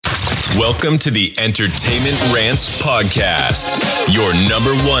Welcome to the Entertainment Rants Podcast, your number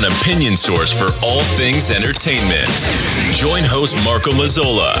one opinion source for all things entertainment. Join host Marco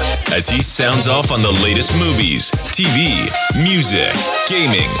Mazzola as he sounds off on the latest movies, TV, music,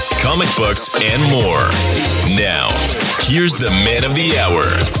 gaming, comic books, and more. Now, here's the man of the hour,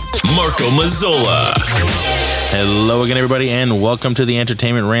 Marco Mazzola. Hello again, everybody, and welcome to the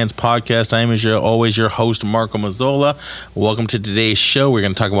Entertainment Rants Podcast. I am, as always, your host, Marco Mazzola. Welcome to today's show. We're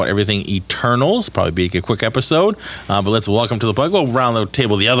going to talk about everything Eternals. Probably be a quick episode, but let's welcome to the podcast. Go around the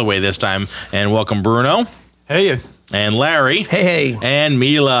table the other way this time, and welcome Bruno. Hey. And Larry. Hey. And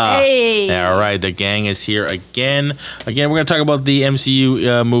Mila. Hey. All right, the gang is here again. Again, we're going to talk about the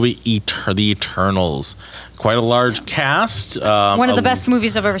MCU movie, The Eternals. Quite a large cast. One of the best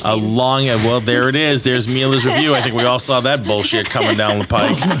movies I've ever seen. Well, there it is. There's Mila's review. I think we all saw that bullshit coming down the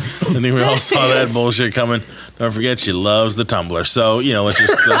pike. I think we all saw that bullshit coming. Don't forget, she loves the Tumblr. So, let's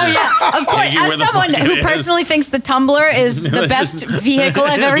just... yeah, of course. As someone who personally thinks the Tumblr is the best vehicle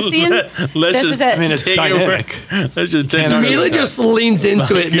I've ever seen, this is it. I mean, it's dynamic. Mila just leans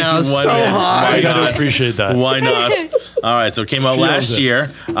into it now so hard. I gotta appreciate that. Why not? All right, so it came out last year.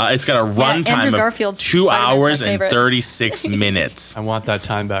 It's got a runtime of 2 hours and 36 minutes. I want that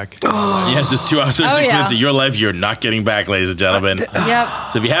time back. Yes, it's 2 hours, 36 minutes of your life you're not getting back, ladies and gentlemen. Yep.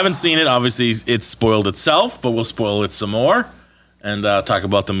 So if you haven't seen it, obviously it's spoiled itself, but we'll spoil it some more and talk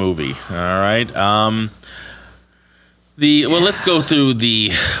about the movie. All right. Let's go through the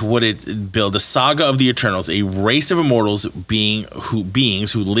saga of the Eternals, a race of immortals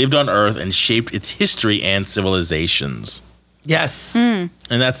beings who lived on Earth and shaped its history and civilizations. Yes. And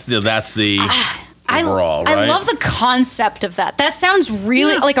that's the overall, right? I love the concept of that. That sounds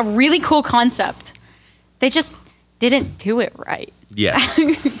really like a really cool concept. They just didn't do it right. Yes.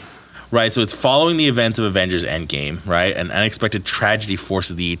 Right, so it's following the events of Avengers Endgame, right? An unexpected tragedy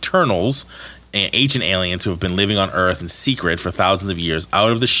forces the Eternals, ancient aliens who have been living on Earth in secret for thousands of years,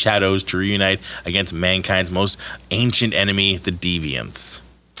 out of the shadows to reunite against mankind's most ancient enemy, the Deviants,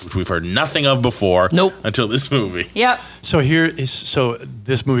 which we've heard nothing of before until this movie. Yep. So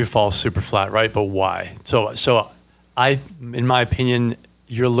this movie falls super flat, right? But why? So in my opinion,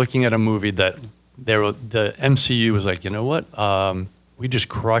 you're looking at a movie that the MCU was like, you know what? We just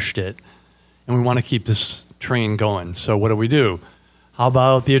crushed it, and we want to keep this train going. So what do? How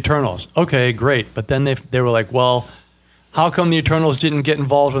about the Eternals? Okay, great. But then they were like, well, how come the Eternals didn't get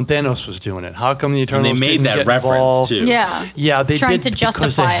involved when Thanos was doing it? How come the Eternals didn't get involved? Too. Yeah, they trying did to justify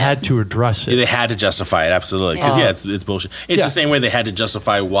because they had to address it. They had to justify it, absolutely. Because it's bullshit. It's the same way they had to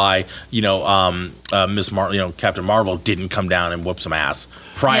justify why Captain Marvel didn't come down and whoop some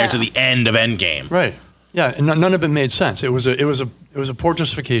ass prior to the end of Endgame. Right. Yeah, and none of it made sense. It was a poor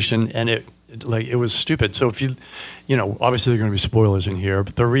justification, and it was stupid. So if obviously there are going to be spoilers in here,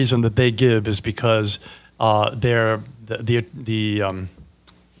 but the reason that they give is because their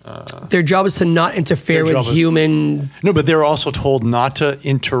job is to not interfere with human. No, but they're also told not to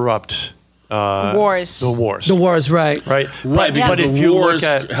interrupt wars. The wars. The wars, right? Because but if the you wars look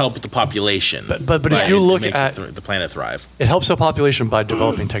at help the population. But if you look at the planet thrive, it helps the population by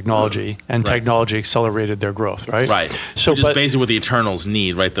developing technology, and technology accelerated their growth, right? Right. So, which is basically what the Eternals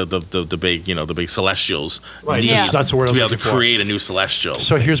need, right? The big Celestials need that's the word to be able to create a new Celestial.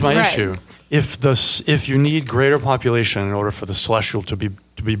 So here's my issue: if you need greater population in order for the Celestial to be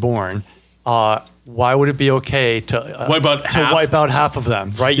born, why would it be okay to wipe out half of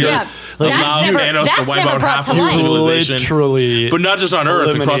them? Right? That's to wipe out half of the civilization, literally, but not just on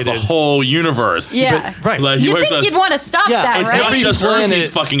Earth, across the whole universe. Yeah, right. You'd think you'd want to stop that, it's right? Not just Earth he's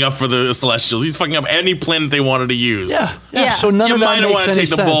fucking up for the Celestials. He's fucking up any planet they wanted to use. Yeah. So none of that makes any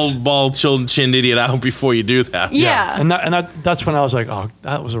sense. You might want to take the bald-chinned idiot out before you do that. Yeah. And that's when I was like, oh,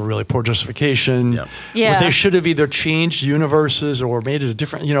 that was a really poor justification. Yeah. They should have either changed universes or made it a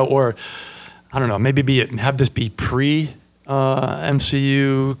different, or I don't know, maybe have this be pre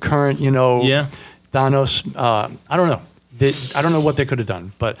MCU, current, Thanos. I don't know. I don't know what they could have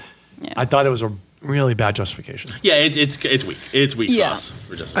done, but I thought it was a really bad justification. Yeah, it's weak. It's weak sauce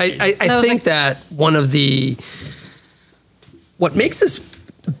for justification. I think that one of what makes this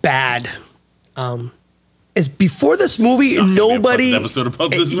bad is before this movie, nobody. An episode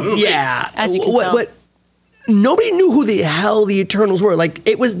about this movie. Yeah, as you can tell. Nobody knew who the hell the Eternals were. Like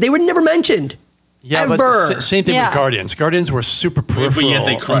they were never mentioned. Yeah, ever. But same thing with Guardians. Guardians were super peripheral but yet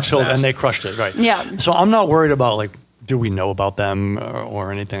they crushed and they crushed it, right? Yeah. So I'm not worried about do we know about them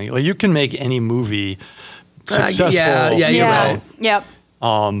or anything? Like you can make any movie successful. Yeah, you're right. Yep.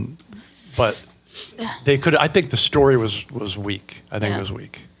 But they could. I think the story was weak. I think it was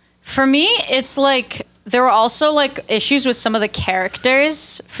weak. For me, it's like there were also like issues with some of the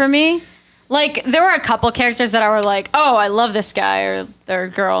characters for me. Like, there were a couple characters that I were like, oh, I love this guy or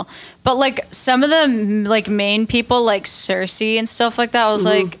girl. But, like, some of the, like, main people, like Cersei and stuff like that, I was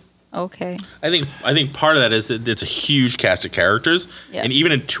like, okay. I think part of that is that it's a huge cast of characters. Yeah. And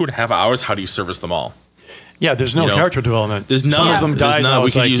even in 2.5 hours, how do you service them all? Yeah, there's no character development. There's none. Some of them died. We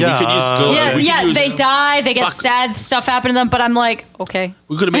could use they die, they get sad stuff happen to them, but I'm like, okay.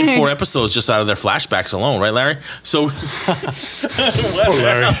 We could have made 4 episodes just out of their flashbacks alone, right, Larry? So, Poor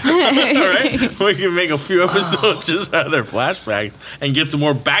Larry. all right, we can make a few episodes just out of their flashbacks and get some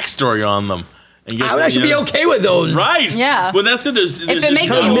more backstory on them. And get, I would actually be okay with those. Right. Yeah. But that's it. There's If it just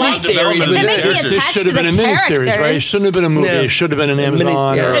makes not me a lot like of development it, of it makes me characters. This should have been a attached to the miniseries, right? It characters. shouldn't have been a movie. Yeah. It should have been an Mini-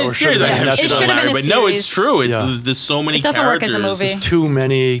 Amazon. yeah. Or It's should have serious. I been have Netflix. shit It on should have Larry, been a but no, it's series. true. Yeah. There's so many It doesn't work as a characters. movie. There's too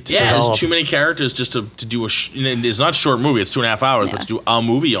many to Yeah, develop. there's too many characters just to do a. It's not a short movie. It's 2.5 hours, but to do a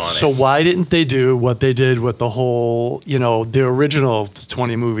movie on So it. why didn't they do what they did with the whole, the original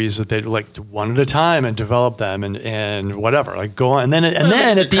 20 movies that they like one at a time and develop them and whatever, like go on, and then They're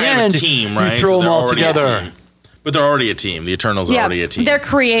at the kind of a end team, right? you throw So them they're all already a together. team. But they're already a team. The Eternals are Yeah, already a team. they're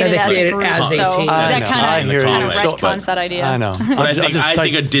created, Yeah, they're created as a group, as a so team. that I kind hear of you. retcons that idea. I know. But I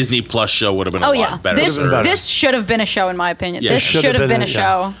think a Disney Plus show would have been a Oh lot yeah, better. this better. this should have been a show in my opinion. Yeah, This it should should have been a yeah.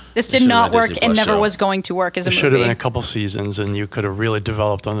 show. This It did should have not been a work Disney and Plus never show. was going to work as a It should have movie. been a couple seasons, and you could have really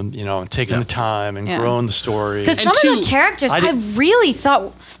developed on them, and taken the time and Yeah. grown the story. Because And some of two, the characters I I, did- really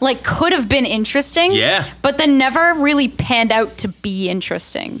thought like could have been interesting. Yeah. But then never really panned out to be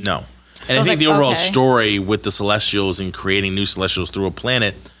interesting. No. I And I was think like, the overall okay. story with the Celestials and creating new Celestials through a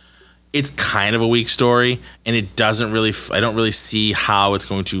planet, it's kind of a weak story, and it doesn't really. I don't really see how it's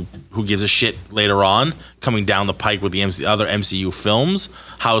going to. Who gives a shit later on coming down the pike with the other MCU films?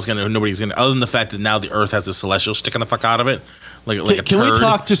 How it's gonna. Nobody's gonna. Other than the fact that now the Earth has a Celestial sticking the fuck out of it, like a Can turd. we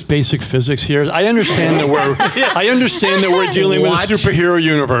talk just basic physics here? I understand that we're dealing with What? a superhero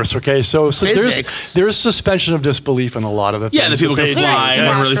universe. Okay, so Physics? there's suspension of disbelief in a lot of it. Yeah, the people can fly and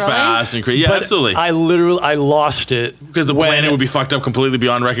run really Naturally. fast and create. Yeah, But absolutely. I lost it Because the when- planet would be fucked up completely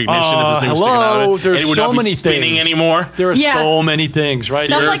beyond recognition if this thing was sticking out hello, of it. there's And it would so not be many spinning things. anymore. There are Yeah. so many things, right?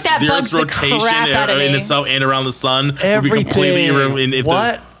 Stuff like that bugs the crap out of me. in itself and around the sun would be Everything. completely if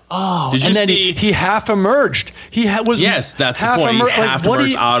What? Oh, Did you and then see- he half emerged. He was Yes, that's the half point. You emer- have to what do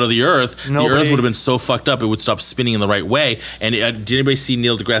merge you- out of the Earth. The Nobody- Earth would have been so fucked up, it would stop spinning in the right way. And did anybody see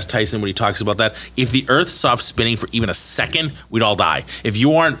Neil deGrasse Tyson when he talks about that? If the Earth stopped spinning for even a second, we'd all die. If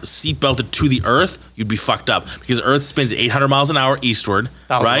you aren't seatbelted to the Earth, you'd be fucked up because Earth spins 800 miles an hour eastward,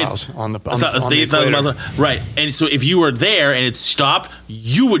 1,000 right? miles on the 1,000 equator. miles right. And so if you were there and it stopped,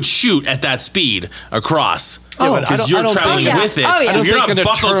 you would shoot at that speed across. Yeah, but I because don't- you're I don't traveling think- with it. Oh, yeah. I So don't if you're think not an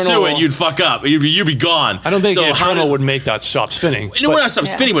buckled to eternal- it, you'd fuck up. You'd be gone. I don't think So the how Eternal does- would make that stop spinning. no, but- we're not stop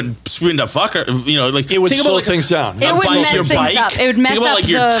spinning, but spin the fucker. Like It would think slow about, things down. It a would bike, mess your things bike. up. It would mess think about up like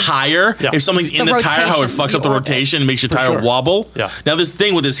your the- tire. Yeah. If something's in the the tire, how it rotation, fucks up the the orbit. rotation and makes your For tire sure. wobble. Yeah. Now this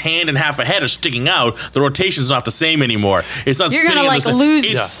thing with his hand and half a head is sticking out. The rotation's not the same anymore. It's not. You're spinning gonna, in like, the lose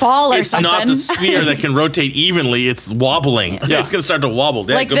it's, fall or It's not the something. sphere that can rotate evenly. It's wobbling. Yeah. It's gonna start to wobble.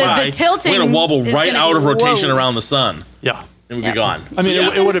 Dad, Like, the goodbye. tilting We're gonna wobble is right gonna out be- of rotation whoa. around the sun, Yeah. and we'd Yeah. be gone. I mean,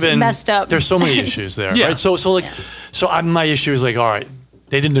 This it would have is been messed up. There's so many issues there, Yeah. right? So my issue is like, all right,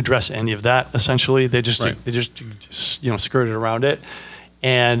 they didn't address any of that. Essentially, they just Right. skirted around it,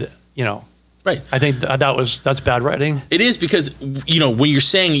 and right. I think that's bad writing. It is because, when you're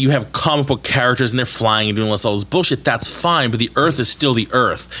saying you have comic book characters and they're flying and doing all this bullshit, that's fine, but the Earth is still the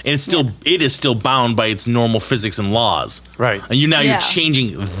Earth. And it is still bound by its normal physics and laws. Right. And you're Yeah.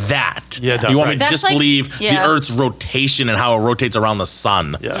 changing that. Yeah, you want me to That's disbelieve like- yeah. the Earth's rotation and how it rotates around the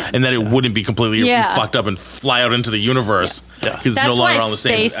sun. Yeah. And that it wouldn't be completely Yeah. fucked up and fly out into the universe. Yeah. Because it's That's no longer why on the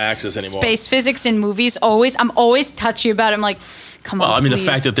same axis anymore. space physics in movies I'm always touchy about it. I'm like, come on. Well, I mean, please.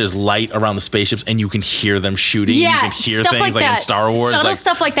 the fact that there's light around the spaceships and you can hear them shooting. Yeah, you can hear stuff things like in that. Star Wars. Subtle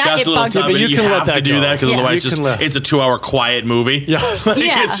stuff like that, that's it a little bugs tough, me. but But you can have let to that do go. that because Yeah. otherwise You can let- it's a 2-hour quiet movie. Yeah.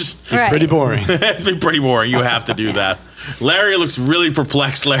 Yeah, It's just right. Pretty boring. it's pretty boring. You have to do that. Larry looks really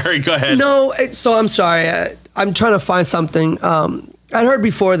perplexed. Larry, go ahead. No, so I'm sorry. I'm trying to find something. I'd heard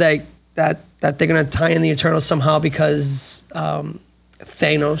before that they're gonna tie in the Eternals somehow because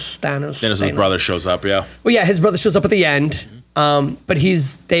Thanos. Dennis's brother shows up. Yeah. Well, yeah, his brother shows up at the end. But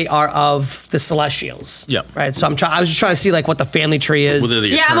they are of the Celestials. Yeah. Right. So I was just trying to see like what the family tree is. Well, they're the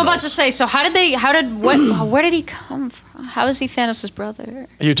Yeah, I'm about Eternals. to say. So where did he come from? How is he Thanos' brother?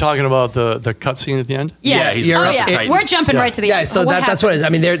 Are you talking about the cutscene at the end? Yeah, he's oh a yeah. Titan. We're jumping Yeah. right to the Yeah, end. so that's what it is. I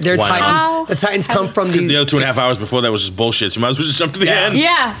mean, they're Why not? Titans. How- The Titans come from Because the the. other 2.5 hours before that was just bullshit. So you might as well just jump to the end.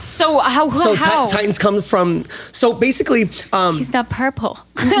 Yeah. So how? Titans come from. So basically, He's not purple.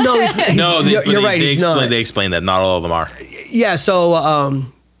 no, No, you're right. They He's not. explain that not all of them are. Yeah. So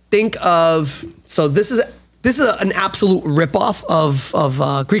think of this is an absolute ripoff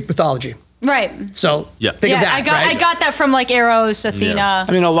of Greek mythology. Right. So think of that. I got that from like Eros, Athena. Yeah.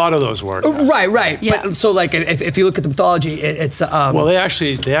 I mean, a lot of those work. Right. Yeah. But so like if you look at the mythology, it's Well, they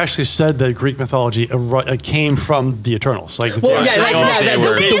actually said that Greek mythology came from the Eternals. Like, Well, they yeah, actually like know that-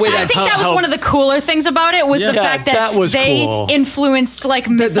 they the were- way I that- think that was how- one of the cooler things about it was the Yeah, fact that that was they cool. influenced like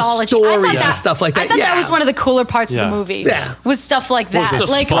mythology. stories I thought and that, stuff like that, I thought that yeah. was one of the cooler parts of Yeah. the movie. Yeah. Was stuff like that.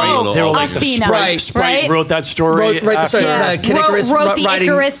 was Like, funny. They were like Athena. Sprite right? wrote that story. Wrote after. the Kid Icarus wrote the riding-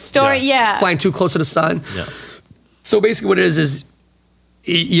 Icarus story. Yeah. flying too close to the sun. Yeah. So basically, what it is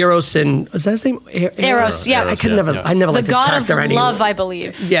Eros and is that his name? Eros, yeah. I could yeah. never. Yeah. I never The liked this god of character anyway. love, I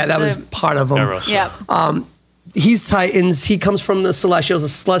believe. Yeah, that was part of him. Eros. Yeah. He's Titans. He comes from the Celestials. The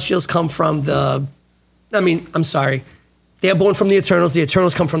Celestials come from the. I mean, I'm sorry. They are born from the Eternals. The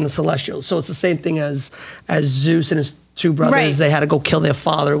Eternals come from the Celestials. So it's the same thing as Zeus and his two brothers. Right. They had to go kill their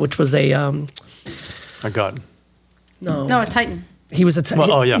father, which was a A god. No, a Titan. he was a Titan.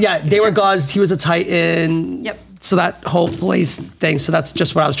 Well, oh, yeah. Yeah, they were gods. He was a Titan. Yep. So that whole place thing. So that's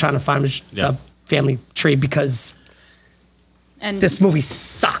just what I was trying to find was Yeah. the family tree because And this movie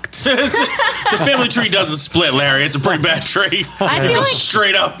sucked. The family tree doesn't split, Larry. It's a pretty bad tree. I feel like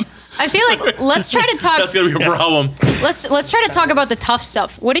Straight up. I feel like let's try to talk. That's gonna be a problem. Let's try to talk about the tough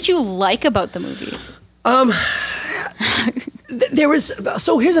stuff. What did you like about the movie? There was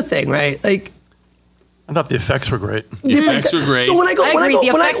so here's the thing, right? Like I thought the effects were great. The effects were great. So when I go I when I agree, go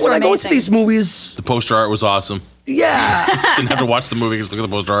the when I effects when were I go into amazing. these movies, The poster art was awesome. yeah, Didn't have to watch the movie, just look at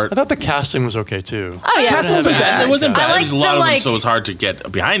the poster art. I thought the casting was okay too. Oh yeah, Castle wasn't bad. It wasn't I bad. liked There's a lot the, of them, like- so it's hard to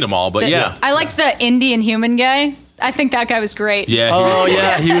get behind them all. But yeah. I liked the Indian human guy. I think that guy was great. Yeah. Oh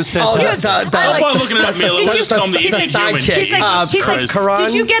yeah, he was Oh, fantastic. He was- the- I like- I'm looking at me. Did Let's you- just tell him the he's Indian like- human. sidekick. He's like, Jesus he's like, Christ.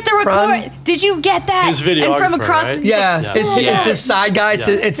 did you get the record? Did you get that? His And from videographer, across, right? yeah. Yeah. It's his side guy. It's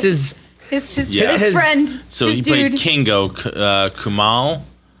Yeah. his Yeah. his his- friend. So his he dude. played Kingo, Kumal.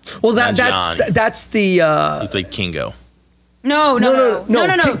 well Nanjiani. that's the He played Kingo. No.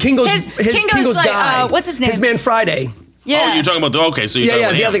 Kingo's Kingo's like guy. what's his name? His man Friday. Yeah. Oh, you're talking about okay. So you're Yeah,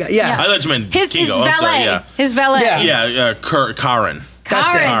 talking yeah, about the him. other guy, yeah. I thought you meant his Kingo. valet. I'm sorry, yeah. His valet. Yeah. Yeah, Karan.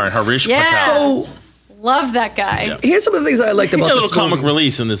 That's it. Karan, Harish Yeah. Patel. So Love that guy. Yeah. here's some of the things that I liked A about little this comic movie.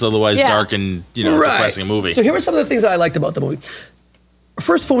 release in this otherwise Yeah. dark and depressing movie. So here are some of the things that I liked about the movie.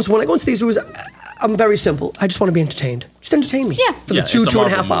 First and foremost, when I go into these movies, I'm very simple. I just want to be entertained. Just entertain me. Yeah. For Yeah, the two it's a and a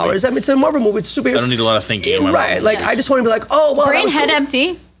half Marvel movie. hours. I mean, it's a Marvel movie. It's superheroes. I don't need a lot of thinking in my Right. mind. Like, Yeah. I just want to be like, oh, well, that Brain was head cool.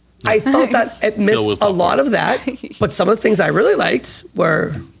 empty. I felt that it missed with a lot of that. But some of the things I really liked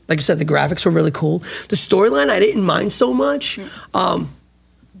were, like you said, the graphics were really cool. The storyline I didn't mind so much.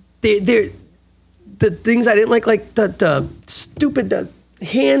 The things I didn't like the stupid the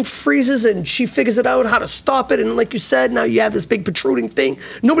hand freezes and she figures it out how to stop it, and like you said, now you have this big protruding thing.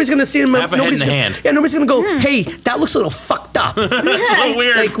 Nobody's gonna see him. Half a head Nobody's in the gonna, hand. Yeah, nobody's gonna go, hey, that looks a little fucked up. That's so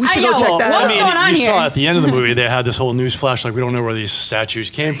weird. Like we should I go know. check that What out. was going on you here? saw at the end of the movie they had this whole news flash like we don't know where these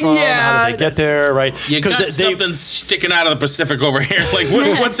statues came from. Yeah. How did they get there? Right? you got something sticking out of the Pacific over here. Like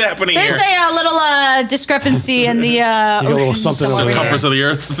what's happening There's here? a little discrepancy in the a little ocean something somewhere over there. Circumference of the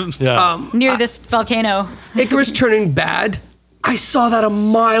Earth. Yeah. near this volcano. Icarus turning bad. I saw that a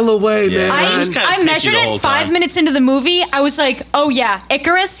mile away, Yeah. man. He was kinda I pissy measured the whole it 5 time. minutes into the movie. I was like, oh yeah,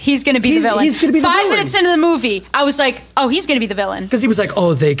 Icarus, he's going to be He's- the villain. he's gonna be the 5 villain. minutes into the movie, I was like, oh, he's going to be the villain. Because he was like,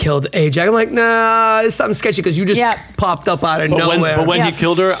 oh, they killed Ajax. I'm like, nah, it's something sketchy because you just Yeah. popped up out of But nowhere. when Yeah. he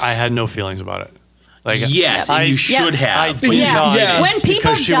killed her, I had no feelings about it. Like Yes, and you should I have. did Yeah. not Yeah. When people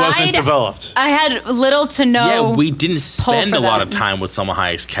because she wasn't died, developed. I had little to no. Yeah, we didn't spend for a lot of them. time with Salma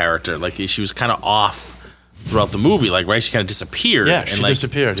Hayek's character. Like she was kind of off throughout the movie. Like right, she kind of disappeared. Yeah, and she like,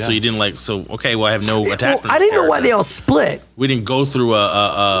 disappeared, So yeah. you didn't like. So okay, well I have no well, attachment. I to this didn't know why character. they all split. We didn't go through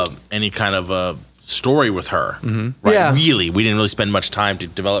any kind of a story with her. Right? Yeah. Really, we didn't really spend much time to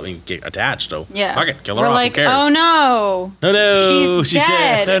develop and get attached. So Yeah. fuck it, kill her We're off. like, Who cares? oh no. no, she's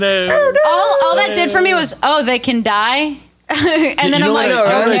dead. Oh, no. All that did for me was, oh, they can die. And then you I'm know like, what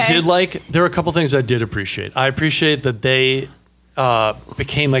I okay. did like? There were a couple things I did appreciate. I appreciate that they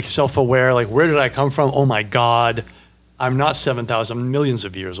became like self-aware. Like, where did I come from? Oh my God, I'm not 7,000, I'm millions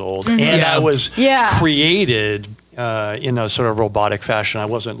of years old, and Yeah. I was Yeah. created in a sort of robotic fashion. I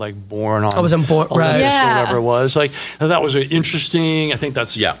wasn't like born on. I wasn't born- right. Olympus Yeah. or whatever it was. Like that was interesting. I think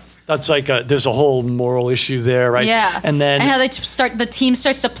that's Yeah. That's like there's a whole moral issue there, right? Yeah, And then how they the team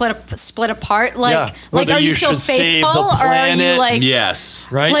starts to split apart. Like, Yeah. like, Whether are you you still should save the faithful, or are you planet. like Yes.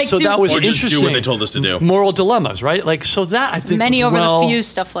 right? Like, so do- that was Or just interesting. do what they told us to do. Moral dilemmas, right? Like so that I think Many was over the well few,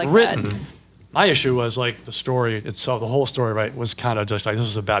 stuff like that. written. My issue was like the story itself, the whole story, right, was kind of just like this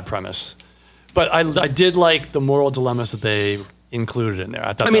is a bad premise. But I did like the moral dilemmas that they included in there.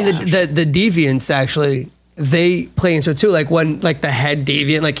 I thought. I mean, that was the deviants actually, they play into it too. Like when like the head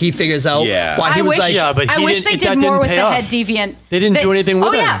deviant, like he figures out Yeah. why he I was wish, like, Yeah, but I he wish didn't- they that did more didn't with pay the off. head deviant. They didn't do anything with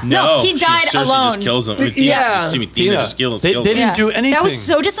Oh him. yeah, no, he died Cersei alone. just kills him. Yeah. Athena Tina, just kills they him. didn't Yeah. do anything. That was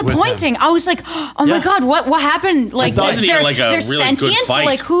so with him. disappointing. I was like, oh my Yeah. god, what happened? Like thought- Wasn't they're, even like a they're really good sentient. fight.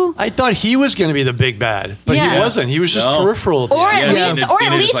 Like who? I thought he was going to be the big bad, but Yeah. he wasn't. He was just No. peripheral. Or Yeah. at Yeah, least, Tina- or at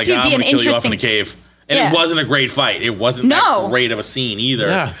Tina's least like, he'd I'm be an gonna kill you off in interesting. a cave. And Yeah. it wasn't a great fight. It wasn't No. that great of a scene either.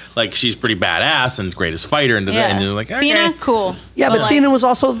 Yeah. Like she's pretty badass and greatest fighter, and, and you're like, okay. Athena, cool. yeah, but like, Athena was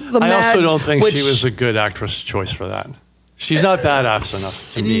also the I mad. also don't think which, she was a good actress choice for that. She's not badass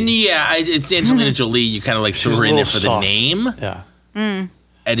enough to me. Yeah, it's Angelina Jolie. You kind of like threw She's her a in there little for soft. the name. Yeah. I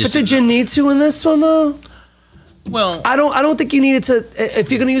But just did you need to in this one though? well, I don't think you needed to. If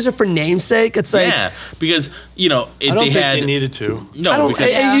you're gonna use it for namesake, it's like yeah, because you know I don't they think had they needed to. no I don't.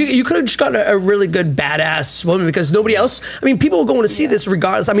 because Yeah. You could have just gotten a really good badass woman because nobody else. I mean, people were going to see this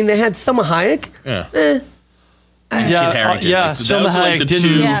regardless. I mean, they had Selma Hayek. yeah. Yeah, Harrington, yeah. like, that Selma was, like, Hayek the didn't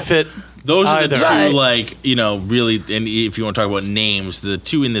two- Yeah. fit. Those are the either. two, Right. like, you know, really, and if you want to talk about names, the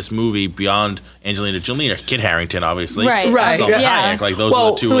two in this movie beyond Angelina Jolie are Kit Harington, obviously. Right. Right, Selma yeah. Hayek, like, those Well,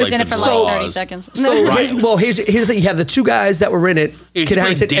 are the two, Who was like, in it the for like 30 draws. seconds? So, Right. well, here's the thing. You have the two guys that were in it. He Kit played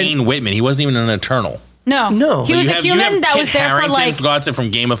Harington Dane and Whitman. He wasn't even an Eternal. No. He was a human that was there for like. from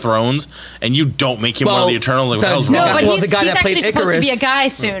Game of Thrones, and you don't make him one of the Eternals. Like, what the hell's the- wrong? No, but Well, he's, the guy he's that played actually supposed to be a Icarus- guy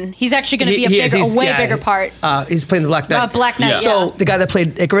soon. He's actually going to be a He is- bigger, he's- a way yeah, bigger part. He's playing the Black Knight. Black Knight, So yeah. the guy that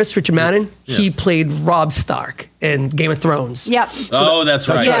played Icarus, Richard Madden, he Yeah. played Robb Stark in Game of Thrones. Yep. Oh, that's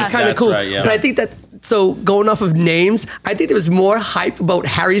right. So Yeah. it's kind of That's cool. right, yeah. But I think that, so going off of names, I think there was more hype about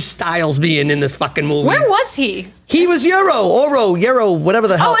Harry Styles being in this fucking movie. Where was he? He was Euro, whatever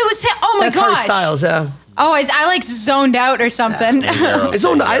the hell. Oh, it was him. Oh my That's Harry gosh. Styles, yeah. Oh, I like zoned out or something. Because It's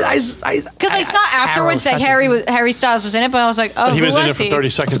on, I saw afterwards that Harry Styles was in it, but I was like, oh, But he who was in it for he? 30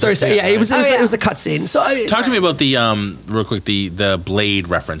 seconds. Yeah, it was, Oh, yeah. it was a cutscene. So I mean, Talk to me about the real quick the Blade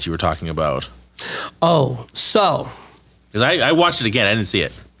reference you were talking about, so because I watched it again. I didn't see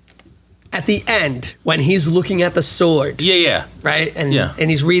it. at the end when he's looking at the sword, Yeah. right, and Yeah. and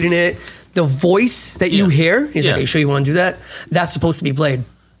he's reading it, the voice that you Yeah. hear, he's Yeah. like, "Are you sure you want to do that?" That's supposed to be Blade.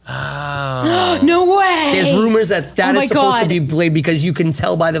 No way. There's rumors that Oh is my supposed to God. be Blade because you can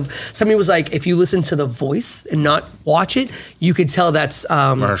tell by the. Somebody was like, if you listen to the voice and not watch it, you could tell that's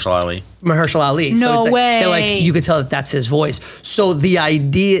Mahershala Ali. Mahershala Ali. No it's like, they're way. like, you could tell that that's his voice. So the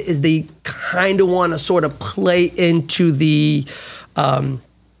idea is they kind of want to sort of play into the.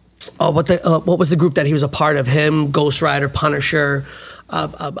 What was the group that he was a part of? Him, Ghost Rider, Punisher.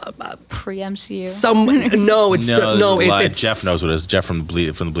 Pre-MCU. It's Jeff knows what it is. Jeff from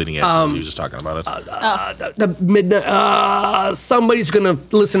the Bleeding Edge. He was just talking about it. the midnight. Somebody's gonna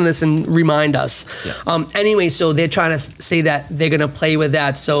listen to this and remind us. Yeah. Anyway, so they're trying to say that they're gonna play with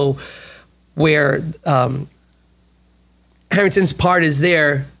that. So where Harrington's part is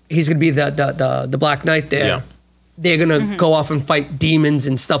there, he's gonna be the Black Knight there. Yeah. They're gonna go off and fight demons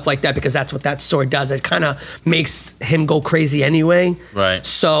and stuff like that because that's what that sword does. It kind of makes him go crazy anyway. Right.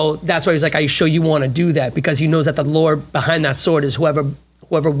 So that's why he's like, "Are you sure you want to do that?" Because he knows that the lore behind that sword is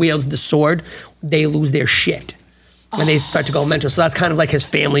whoever wields the sword, they lose their shit. And they start to go mental. So that's kind of like his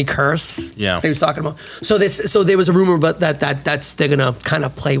family curse. Yeah. That he was talking about. So there was a rumor about that's they're gonna kind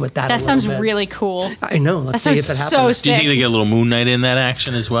of play with that. That a sounds little bit. really cool. I know. Let's That see if sounds it so happens. Do you sick. think they get a little Moon Knight in that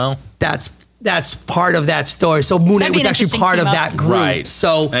action as well? That's part of that story. So Moon Knight That'd be was an actually interesting part of team that up. group. Right.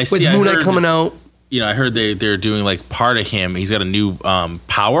 So I with see, I Moon Knight heard coming out. You know, I heard they're doing like part of him. He's got a new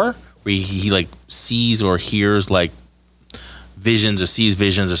power where he like sees or hears like visions or sees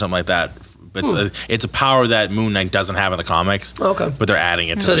visions or something like that. But it's a power that Moon Knight doesn't have in the comics. Okay. But they're adding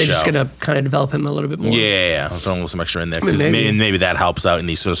it to So the they're show. just gonna kind of develop him a little bit more. Yeah. Throwing some extra in there. I mean, 'Cause maybe. maybe that helps out in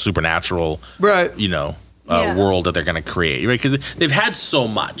these sort of supernatural, Right. you know, Yeah. world that they're going to create, right? Because they've had so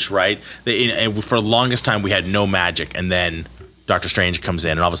much, right? And for the longest time, we had no magic, and then Doctor Strange comes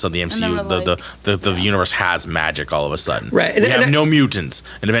in, and all of a sudden the MCU, then we're the universe has magic all of a sudden. Right. We And have I- no mutants,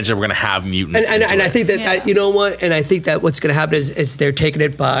 and eventually we're going to have mutants. And into I it. think that, Yeah. you know what? And I think that what's going to happen is they're taking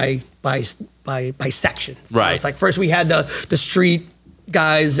it by sections. You know, Right. it's like first we had the street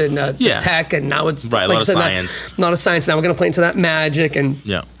guys and the Yeah. tech, and now it's Right, a like lot I of said, science. A lot of science. Now we're going to play into that magic and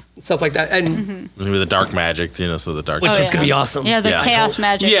Yeah. stuff like that, and Maybe the dark magic, you know, so the dark which magic. is going to be awesome. Yeah, the Yeah. chaos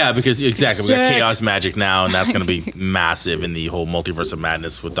magic. Yeah, because exactly, we got Sick. chaos magic now, and that's going to be massive in the whole multiverse of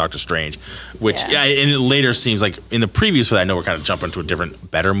madness with Doctor Strange. Which, Yeah. and it later seems like in the previews for that, I know we're kind of jumping to a different,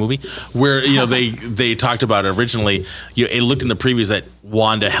 better movie where they talked about it originally. It looked in the previews that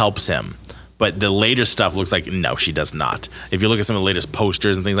Wanda helps him, But the later stuff looks like no, she does not. If you look at some of the latest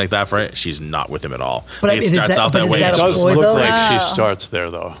posters and things like that for it, she's not with him at all. But Like, it is starts that- out but that is way. that It a does boy, look though? like she Wow. starts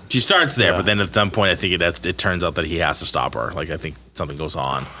there, though. She starts there, Yeah. but then at some point, I think it turns out that he has to stop her. Like I think something goes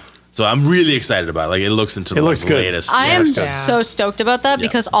on. So I'm really excited about it. Like it looks into the looks good. latest. I am it's good. so stoked about that Yeah.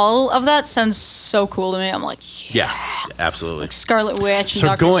 because all of that sounds so cool to me. I'm like, yeah. Yeah, absolutely. Scarlet Witch and So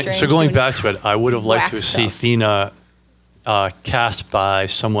Doctor going Strange so going doing back to it, I would have liked whack to see stuff. Thena cast by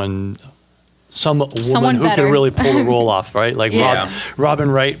some woman Someone who better. can really pull the role off, right? Like Yeah.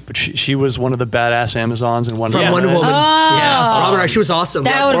 Robin Wright, but she was one of the badass Amazons in Wonder From Woman. Wonder Woman. Yeah. Robin Wright, she was awesome.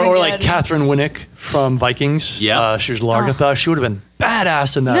 That would've Or been like good. Catherine Winnick from Vikings. Yeah. She was Largatha. She would have been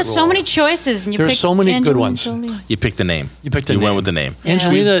badass in that There's so role. many choices, and you There's picked so many good Angelina ones. Jolie. You picked the name. You picked a You name. went with the name.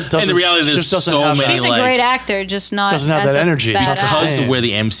 Angelina And doesn't, the reality is just doesn't so have many, She's that. a like- great actor, just not Doesn't have as that a energy. She's not the badass. same. Because of where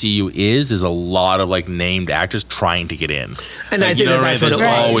the MCU is a lot of like named actors trying to get in. And I Like, think what that's I mean? what There's it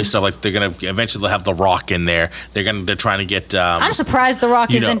was. always stuff like they're gonna eventually they'll have The Rock in there. They're trying to get. I'm surprised The Rock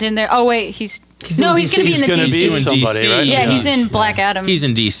You know- isn't in there. Oh wait, he's He's no, doing he's going to be He's in the gonna be DC. doing somebody, DC. right? Yeah, he's in Black Adam. He's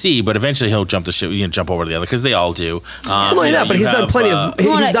in DC, but eventually he'll jump the ship. You can jump over to the other because they all do. Not only that, but he's done plenty of You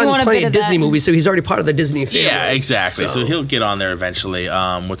wanna- he's you done want a plenty bit of of Disney that. movies, so he's already part of the Disney family. Yeah, exactly. So So- he'll get on there eventually.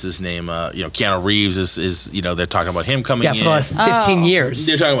 What's his name? Keanu Reeves is they're talking about him coming Yeah, in. for the last 15 years.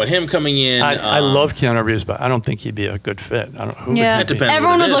 They're talking about him coming in. I love Keanu Reeves, but I don't think he'd be a good fit. I don't. Who Yeah, would he be? depends.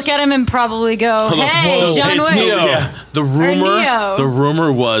 everyone what would it look is. at him and probably go, "Hey, Whoa, John it's Wick." Neo. Yeah. The Neo.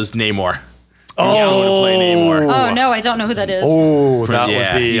 rumor was Namor. He's going to play Namor. Oh no, I don't know who that is. Oh, that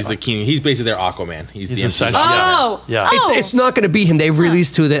yeah, would be. he's the king. He's basically their Aquaman. He's the He's MCU. essentially- Oh, Yeah. Oh. It's not going to be him. They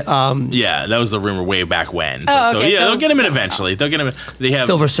released to the Yeah, that was the rumor way back when. Oh, okay, So so- they'll get him in eventually. They'll get him. They have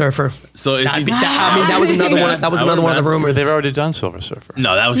Silver Surfer. So is he? That was another one. That was another one of the rumors. They've already done Silver Surfer.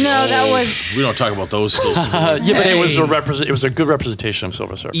 No, that was. No, that was- We don't talk about those. Yeah, but it was Hey. It was a good representation of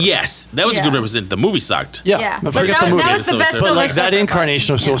Silver Surfer. Yes, that was a Yeah. good represent. The movie sucked. Yeah, Yeah, but but forget that, the movie. that was the best But, but Silver like that Surfer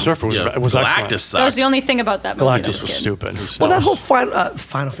incarnation of part. Silver Surfer was Yeah, was Galactus excellent. sucked. That was the only thing about that movie. that Galactus was good. stupid. Well, that whole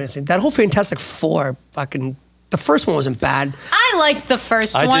Final Fantasy, that whole Fantastic Four, fucking, the first one wasn't bad. I liked the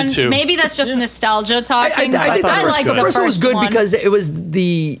first I did one. too. Maybe that's just nostalgia talking. I think thought I it was liked good. the first one was good one. because it was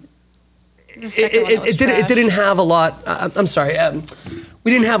the The second one that was it trash. didn't have a lot. I'm sorry.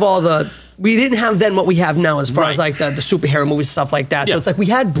 We didn't have all the. We didn't have then what we have now as far as Right. like the superhero movies stuff like that. Yeah. So it's like we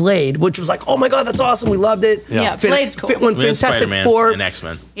had Blade, which was like, oh my god, that's awesome. We loved it. Yeah, Blade's cool. When We had Fantastic Spider-Man Four, and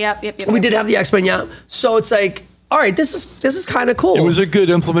X-Men. Yep. we did have the X-Men, yeah. So it's like, all right, this is kind of cool. It was a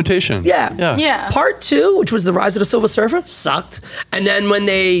good implementation. Yeah. Yeah. Part 2, which was the Rise of the Silver Surfer, sucked. And then when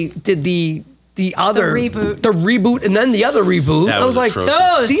they did the other reboot. and then the other reboot, That I was was like, atrocious.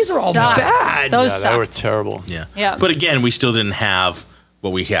 Those these are all sucked. bad. Those Yeah, they were sucked. terrible. Yeah. Yeah. But again, we still didn't have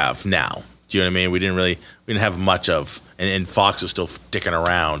what we have now. Do you know what I mean? We didn't have much of, and Fox was still sticking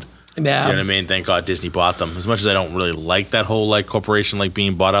around. Yeah. You know what I mean? Thank God Disney bought them. As much as I don't really like that whole like corporation like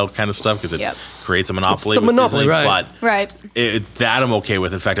being bought out kind of stuff because it Yep. creates a monopoly. the with monopoly, Disney, right. But Right. that I'm okay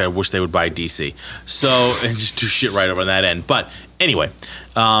with. In fact, I wish they would buy DC. So and just do shit right over on that end. But anyway,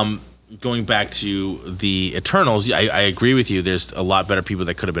 going back to the Eternals, I agree with you. There's a lot better people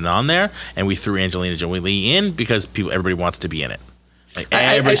that could have been on there, and we threw Angelina Jolie in because everybody wants to be in it. Like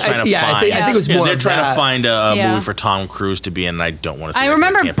everybody's trying to find. I think it was more they're of trying that. to find a Yeah. movie for Tom Cruise to be in, and I don't want to see I that.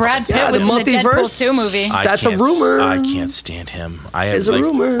 remember can't Brad fucking Pitt stand was it. in the multiverse. Deadpool 2 movie. That's a can't- rumor. I can't stand him. It's a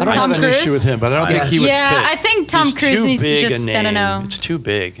rumor. I don't Tom have an issue Cruise? with him, but I don't think Yeah. he would Yeah, fit. I think Tom He's Cruise too needs to big a just, I don't name. know. It's too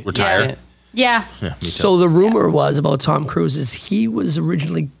big. Retire. Yeah. Yeah, me too. So the rumor was about Tom Cruise is he was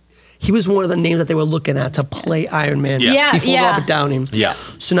one of the names that they were looking at to play Iron Man Yeah. before Yeah. Robert Downey. Yeah.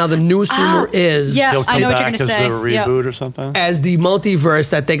 So now the newest rumor is Yeah. He'll I come know what you're back gonna as say. a reboot or something. as the multiverse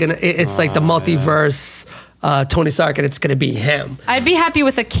that they're gonna. It's like the multiverse Tony Stark, and it's gonna be him. I'd be happy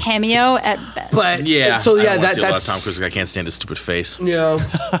with a cameo at best. But Yeah. so I yeah, don't wanna see a lot of that's Tom Cruise. I can't stand his stupid face. yeah.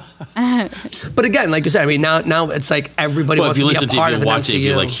 But again, like you said, I mean, now it's like everybody Well, wants if you to listen be to, a if part you of an watch it, if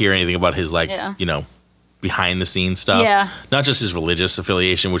you MCU. like hear anything about his like, Yeah. behind the scenes stuff. Yeah. Not just his religious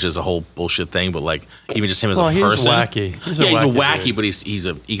affiliation, which is a whole bullshit thing, but like even just him as Well, a he's person. wacky. He's a He's a wacky wacky, dude. but he's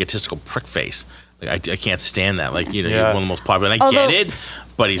an egotistical prick face. Like I can't stand that. Like Yeah. you're one of the most popular. And I Although- get it,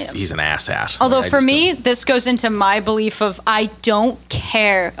 but he's an asshat. Although Like, I for just me, don't- this goes into my belief of I don't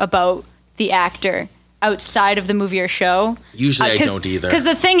care about the actor outside of the movie or show. Usually I don't either. Because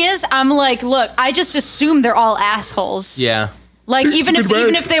the thing is, I'm like, look, I just assume they're all assholes. yeah, Like even if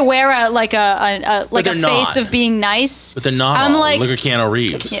they wear a they're face not. of being nice, but they're not. I'm all. like, Look at Keanu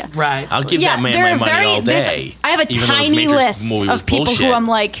Reeves. Yeah. Right. I'll give yeah, that man they're my money very. all day. I have a even though the tiny Matrix list movie was of people bullshit. who I'm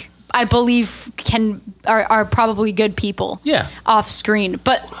like, I believe are probably good people. Yeah. Off screen,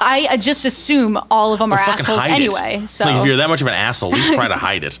 but I just assume all of them are Fucking assholes hide it. anyway. So like if you're that much of an asshole, at least try to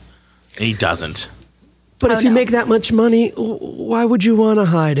hide it. He doesn't. But Oh, if you no. make that much money, why would you want to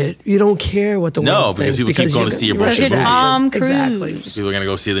hide it? You don't care what the No, world because thinks. people keep going to see your Because bullshit you're movies. Tom Cruise. Exactly. People are going to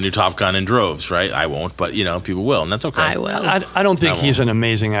go see the new Top Gun in droves, right? I won't, but people will, and that's okay. I will. I don't think I he's an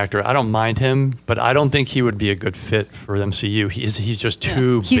amazing actor. I don't mind him, but I don't think he would be a good fit for the MCU. He's just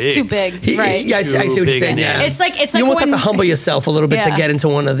too big. He's too big, right? Yeah, I see what Too you're big saying. a Yeah. name. It's like you almost when have to humble yourself a little bit to Yeah. get into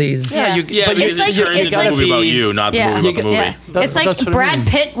one of these. Yeah. Yeah, But because it's it's, like- it's a like- movie about you, not the Yeah. movie about the movie. Yeah. It's like That's what I Brad mean.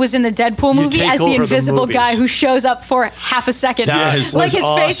 Pitt was in the Deadpool movie take as the over the invisible movies. guy who shows up for half a second. That was Like his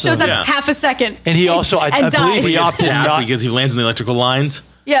face shows up Yeah. half a second. And he also, I and believe dies. he He gets opted tapped not. because he lands in the electrical lines.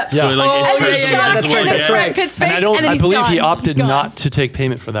 Yeah. Yeah. So he, like, Oh, it yeah, turns yeah, into yeah, this that's way. right, that's Yeah. right. Brad Pitt's And face, I don't. and then I he's believe gone. he He's opted gone. not to take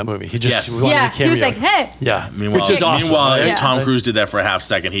payment for that movie. He just Yes. wanted Yeah, a he was cameo. like, "Hey." Yeah, Meanwhile, which is awesome. meanwhile, right? if Tom Cruise did that for a half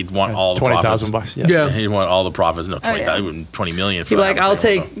second, he'd want all the profits. $20,000. Yeah. He'd want all the profits. No, Oh, yeah. 20 million. For He'd be like, half a I'll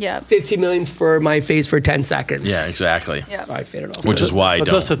second. take Yeah. 15 million for my face for 10 seconds. Yeah, exactly. Yeah. So I faded off. Which is why I But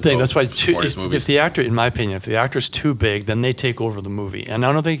don't. that's the thing. vote That's why for his if movies. the actor, in my opinion, if the actor's too big, then they take over the movie, and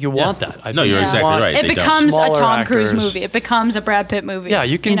I don't think you want that. I No, think you're you exactly want- right. It They don't. becomes a Smaller Tom Cruise actors. movie. It becomes a Brad Pitt movie. Yeah,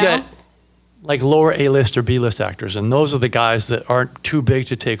 you can know? get like lower A-list or B-list actors, and those are the guys that aren't too big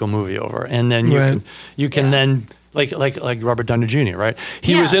to take a movie over. And then you can then like Robert Downey Jr. Right?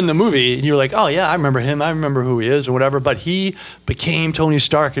 He was Yeah. in the movie, and you're like, oh yeah, I remember him. I remember who he is or whatever. But he became Tony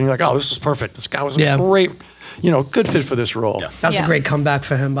Stark, and you're like, oh, this is perfect. This guy was a great, good fit for this role. Yeah. That's Yeah. a great comeback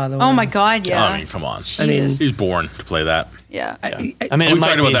for him, by the way. Oh my God, yeah. I mean, come on. I mean, Jesus. He's born to play that. Yeah. I mean, We've it might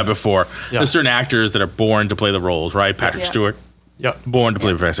talked about be- that before. Yeah. There's certain actors that are born to play the roles, right? Patrick Yeah. Stewart, Yeah. born to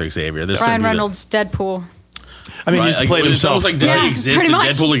play Professor Xavier. There's Ryan certain people Reynolds, Deadpool. I mean, that- he's right? played Like, it's himself. almost like, did Yeah, he exist? pretty Did much.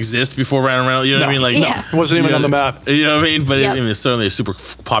 Deadpool exist before Ryan Reynolds? You know what I mean? Like, Yeah. It wasn't even on the map. You know what I mean? But Yeah. I mean, it's certainly a super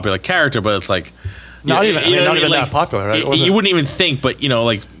popular character, but it's like Not even- I mean, know not what even Like, that popular, right? It You wasn't- wouldn't even think, but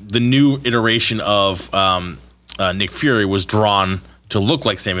like the new iteration of Nick Fury was drawn to look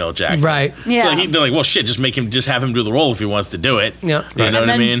like Samuel L. Jackson. Right. Yeah. So like, they're like, well, shit, just have him do the role if he wants to do it. Yeah. You know And what then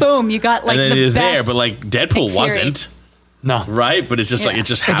I mean? boom, you got like and then the you're best. there, but like Deadpool Nick Fury. wasn't. No. Right, but it's just like Yeah. it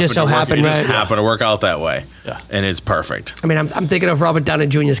just It happened. just so to work, happened, it just right? happened to work out that way. Yeah. And it's perfect. I mean, I'm thinking of Robert Downey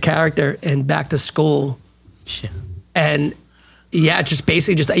Jr.'s character in Back to School. Yeah. And yeah, just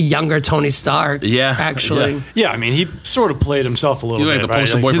basically just a younger Tony Stark. Yeah, Actually. yeah. Yeah, I mean, he sort of played himself a little He's like bit. the right?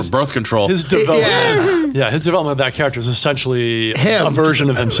 poster boy for birth control. His development, his development of that character is essentially Him. a version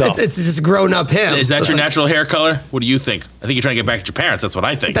of himself. It's just grown up him. Is that So it's your like- natural hair color? What do you think? I think you're trying to get back at your parents. That's what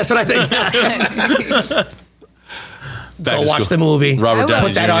I think. That's what I think. Back Go to watch school. the movie. Robert I will. Downey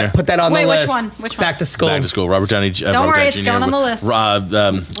Put that Jr. on. Put that on Wait, the which list. one? Which one? Back to School. Back to school. Robert Downey. Don't Robert worry, Downey it's Jr. going on the list.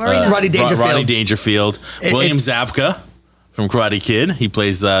 Rodney Rodney Dangerfield. Rodney Dangerfield. William It's- Zabka from Karate Kid. He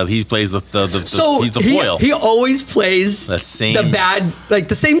plays the he's the he, foil. He always plays That same- the bad, like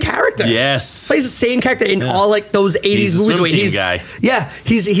the same character. Yes. Plays the same character in all like those 80s He's the movies. swim where team he's guy. Yeah,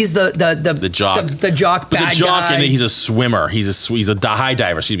 he's the jock. the jock But bad the jock guy. in it, he's a swimmer. He's a high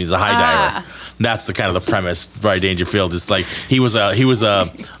diver. Excuse me, he's a high diver. That's the kind of the premise. Rodney Dangerfield is like he was a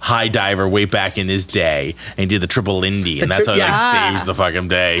high diver way back in his day, and he did the triple Lindy, and that's how he like saves the fucking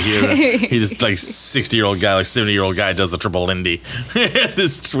day. He's this like 60-year-old guy, like 70-year-old guy does the triple Lindy.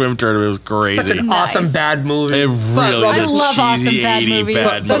 This swim tournament was crazy. Such an Nice. awesome bad movie. It really But is I a love awesome cheesy bad 80 movies. bad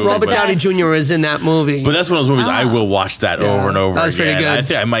That's But movie. the Robert Downey best. Jr. is in that movie. But that's one of those movies I will watch that over and over That was pretty again. good. I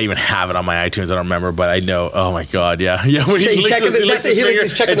think I might even have it on my iTunes. I don't remember, but I know. Oh my god, yeah. When He's checking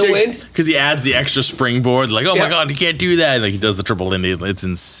he's checking the wind? because he adds the extra springboard. Like, oh my Yeah. god, you can't do that. Like he does the triple Lindy. It's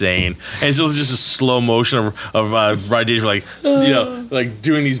insane, and it's just a slow motion of Rodney Dangerfield, like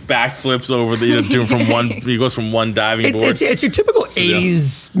doing these backflips over the doing from one. He goes from one diving board. It's your typical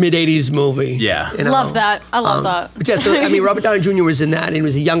 80s, mid 80s movie. Yeah. you know? Love that. I love that. But yeah, so I mean, Robert Downey Jr. was in that, and he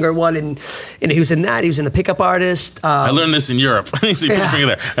was a younger one, and he was in that. He was in The Pickup Artist. I learned this in Europe. He put his finger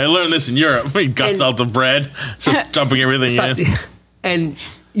there. I learned this in Europe. He guts And- out the bread, just dumping everything in. And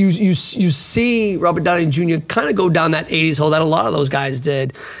you see Robert Downey Jr. kind of go down that 80s hole that a lot of those guys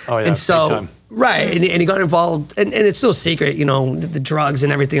did. Oh, yeah, and so big time. right, and he got involved, and it's still a secret, the drugs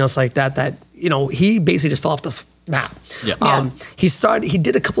and everything else like that. That he basically just fell off the map. Yeah. He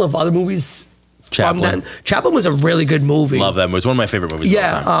did a couple of other movies. Chaplin. Chaplin was a really good movie. Love that movie. It's one of my favorite movies of all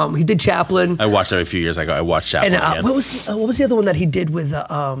Yeah, time. he did Chaplin. I watched that a few years ago. I watched Chaplin And again. what was the other one that he did with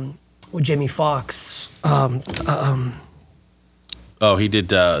Jamie Foxx? Oh, he did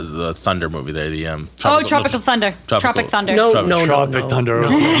the Thunder movie there. Tropical Thunder. Tropic Thunder. No, Tropic- no, no, Tropic no. Thunder. no.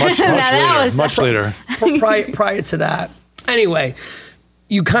 Much That later. was- Much later. prior to that. Anyway,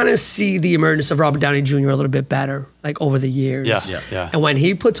 you kind of see the emergence of Robert Downey Jr. a little bit better, like over the years. Yeah. And when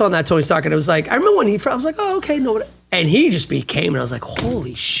he puts on that Tony Stark, and it was like, I remember when I was like, oh, okay, no. And he just became, and I was like,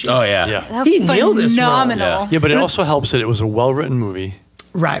 holy shit. Oh yeah. Yeah. That He nailed this role. phenomenal. Yeah, but it also helps that it was a well-written movie.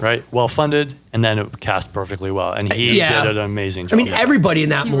 Right. Right. Well funded, and then it cast perfectly well, and he Yeah. did an amazing I job. mean, everybody in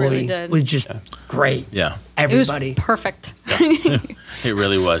that He movie really did. was just great. Yeah, It was Everybody. perfect. it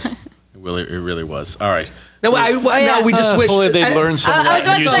really was. It really was. All right. Now, now we just wish. Hopefully they learned some of I was that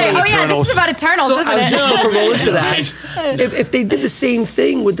about to say, using oh yeah, this is about Eternals, So isn't I was it? just about to roll into that. Right. If they did the same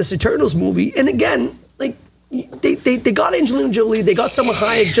thing with this Eternals movie, and again, like they got Angelina Jolie, they got Salma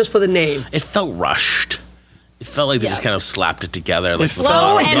Hayek just for the name. It felt rushed. It felt like they just kind of slapped it together. Like Slow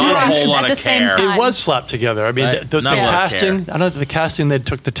not and a whole rushed lot at of the same care. time. It was slapped together. I mean, Right. the Not a lot of casting. care. I know the casting. They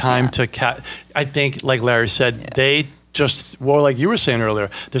took the time to I think, like Larry said, they just, well, like you were saying earlier,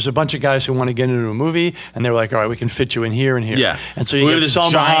 there's a bunch of guys who want to get into a movie, and they were like, all right, we can fit you in here and here. Yeah. And so we you have get this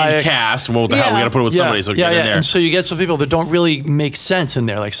Salma giant Hayek. cast. Well, what the hell? We Yeah. got to put it with somebody, so get in there. And so you get some people that don't really make sense in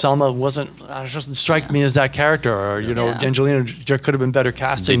there. Like Selma doesn't strike me as that character, or Yeah. Angelina could have been better They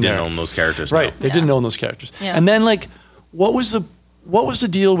casting didn't there. own those characters. Right. no. They didn't own those characters. Yeah. And then like, what was the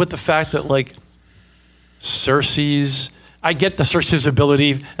deal with the fact that like Cersei's? I get the Cersei's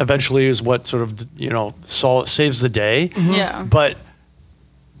ability eventually is what sort of saves the day. Yeah. But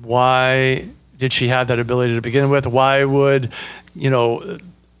why did she have that ability to begin with? Why would,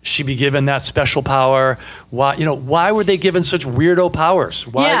 she be given that special power? Why were they given such weirdo powers?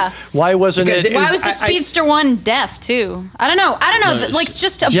 Why wasn't Because it? it Why was the speedster one deaf too? I don't know. it's- Like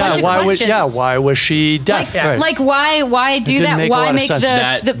just a bunch of why questions. why was she deaf? Like, Right. like why do didn't that? make a lot Why of make sense.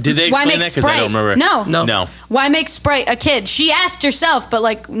 Did they why explain make that? 'Cause I Sprite? don't remember. No. Why make Sprite a kid? She asked herself, but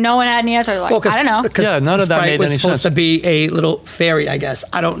like no one had any answer. Like I don't know. Because Yeah, none of that Sprite made was any supposed sense. to be a little fairy, I guess.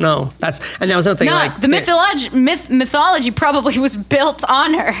 I don't know. That was another thing. No, like the mythology probably was built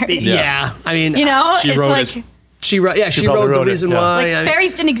on her. Yeah, I mean, You know, She it's wrote like it. she wrote. Yeah, she probably wrote the wrote it, reason yeah. why. like I mean,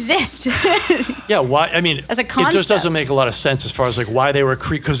 fairies didn't exist. Yeah, why? I mean, As a it just doesn't concept. make a lot of sense as far as like why they were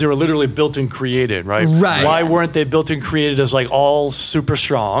because they were literally built and created, right? Right. Why weren't they built and created as like all super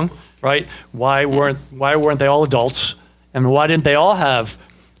strong, right? Why weren't they all adults? And why didn't they all have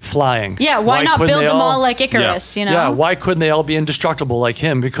flying? Yeah, why not couldn't build they them all like Icarus? You know. Yeah, why couldn't they all be indestructible like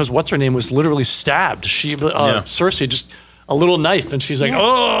him? Because what's her name was literally stabbed. Cersei just a little knife, and she's like,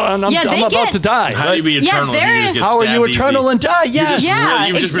 oh, and I'm about get- to die. How do you be Yeah, eternal? if you they're- just get How are you stabbed eternal easy? and die? Yes. Yeah.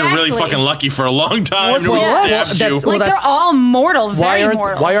 You've just been really exactly. fucking lucky for a long time. What- Nobody well, stabbed that's- you. well, Like they're all mortal, very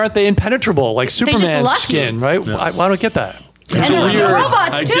mortal. Why aren't they impenetrable like just Superman's lucky. skin? Right? I don't get that. and the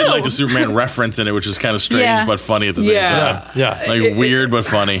robots I too. did like the Superman reference in it, which is kind of strange Yeah. but funny at the same Yeah. time. Yeah. Like weird but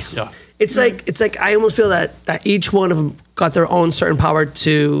funny. Yeah. it's like I almost feel that each one of them got their own certain power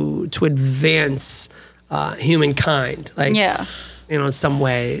to advance humankind. Like Yeah. in some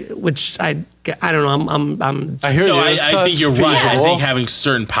way, which I don't know. I'm I hear No, you. I It's, think you're right. I feasible. think having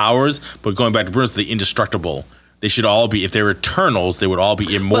certain powers, but going back to Bruce, the indestructible, they should all be, if they were Eternals, they would all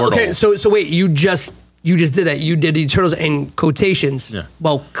be immortal. Okay, so wait, you just did that. You did Eternals in quotations. Yeah.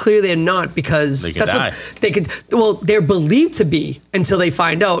 Well, clearly they're not because They can die. what they could. Well, they're believed to be until they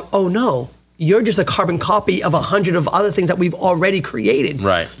find out. Oh no, you're just a carbon copy of 100 of other things that we've already created.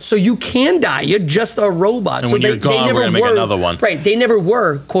 Right. So you can die. You're just a robot. And so when you're gone, we're gonna make another one. Right. They never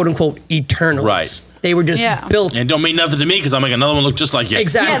were quote unquote Eternals. Right. They were just Yeah. built. And don't mean nothing to me because I'm like another one look just like you.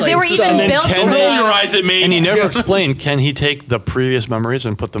 Exactly. Yeah, they were So- even then built can for they- Roll your eyes at me. And he never explained, can he take the previous memories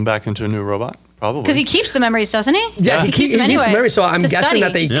and put them back into a new robot? Probably. Because he keeps the memories, doesn't he? Yeah, he keeps them keeps anyway. memory. So I'm to guessing study.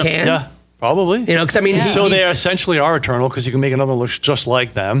 that they can. Yeah, probably. You know, because I mean, So they essentially are eternal because you can make another one look just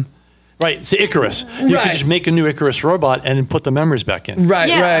like them. Right. So Icarus. You Right. could just make a new Icarus robot and put the memories back in. Right,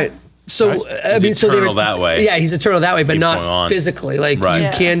 Yeah. right. So Right. I mean, He's so they were eternal that way. Yeah, he's eternal that way, but Keeps going not on. physically. Like Right. you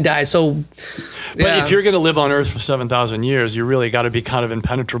Yeah. can die. So, But yeah. if you're going to live on Earth for 7,000 years, you really got to be kind of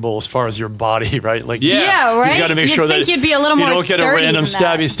impenetrable as far as your body, right? Like, Yeah. Yeah, right. You got to make You'd sure think that you'd be a little you more don't get a sturdy random than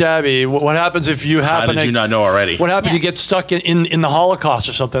that. stabby. What happens if you How happen did to you not know already? What happened? Yeah. You get stuck in the Holocaust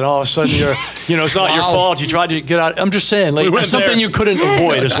or something. All of a sudden, you're, it's not your Wow. fault. You tried to get out. I'm just saying, like, We went it's something there. you couldn't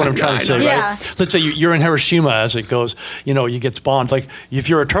avoid is what I'm trying to say, Yeah. right? Let's say you're in Hiroshima as it goes. You get bombed. Like, if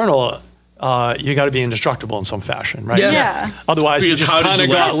you're eternal, you got to be indestructible in some fashion, right? Yeah. Yeah. Otherwise, you Because just how did kind of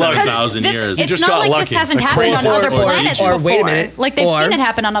you got last lucky. 7,000 years? You It's just not got like lucky. this hasn't Like happened on crazy. other Or- planets or before. wait a minute, Like they've or- seen it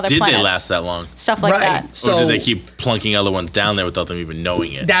happen on other Did planets. they last that long? Stuff like right. that. So or did they keep plunking other ones down there without them even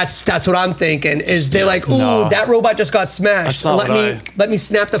knowing it? that's what I'm thinking. Is they're like, ooh, No. that robot just got smashed. That's not Let me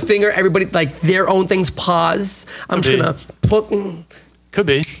snap the finger. Everybody like their own things pause. I'm Could just be. gonna put. Could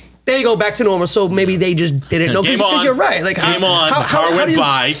be. There you go, back to normal. So maybe they just didn't know. Game Because on. you're right. Like Game on. The car how went do you,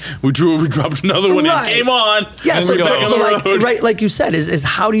 by. We dropped another one Right. in. Game on. Yeah, And so, we go. so, Back on so the like road. right, like you said, is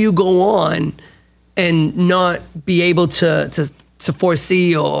how do you go on and not be able to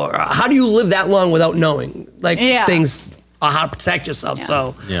foresee, or how do you live that long without knowing like Yeah. things? how to protect yourself. Yeah.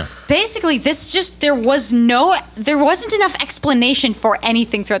 So Yeah. Basically, there wasn't enough explanation for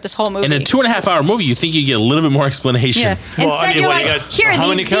anything throughout this whole movie. In a 2.5-hour movie, you think you get a little bit more explanation. Yeah. Instead, you're what, like, here are how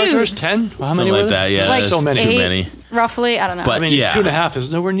these many characters? dudes. 10? How Something many were like there? that, yeah. Like That's so many. Too eight, many. roughly. I don't know. But I mean, yeah. 2.5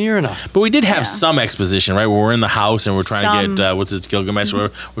 is nowhere near enough. But we did have Yeah. some exposition, right? Where we're in the house and we're trying to Some. get what's his Gilgamesh? We're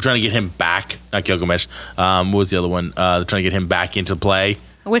trying to get him back. Not Gilgamesh. What was the other one? They're trying to get him back into play.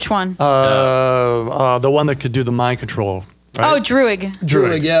 Which one? The one that could do the mind control. Right? Oh, Druig.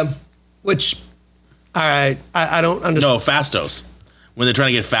 Druid, yeah. Which, all right, I don't understand. No, Fastos. When they're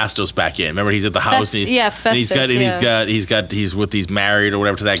trying to get Fastos back in. Remember, he's at the house. Fest- yeah, and he's got, Festus, he's married or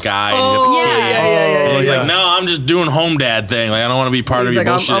whatever to that guy. Oh, and he's got the kid. yeah. And he's yeah. like, no, I'm just doing home dad thing. Like, I don't want to be part He's of your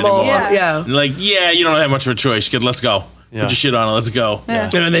like, bullshit I'm all, anymore. Yeah. And like, yeah, you don't have much of a choice, kid. Let's go. Yeah. Put your shit on it. Let's go. Yeah.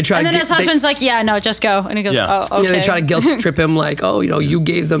 And then they try And to then his husband's like, yeah, no, just go. And he goes, Yeah. oh, okay. Yeah, they try to guilt trip him like, oh, you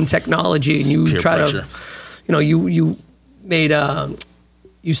gave them technology and you Peer try pressure. to, you made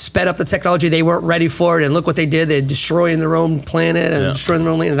you sped up the technology. They weren't ready for it, and look what they did. They're destroying their own planet and Yeah. destroying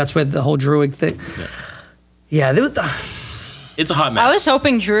their own land. And that's where the whole Druid thing. Yeah, there was It's a hot mess. I was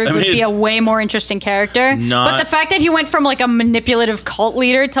hoping Druig I mean, would be it's a way more interesting character. not- But the fact that he went from like a manipulative cult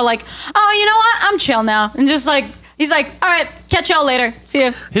leader to like, oh, you know what? I'm chill now. And just like, he's like, all right, catch y'all later. See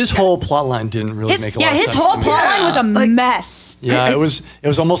ya. His whole plot line didn't really make a lot of His sense. whole to me. plotline was a mess. Yeah, it was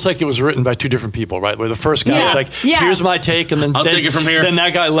almost like it was written by two different people, right? Where the first guy Yeah. was like, Yeah. "Here's my take," and then I'll take it from here. Then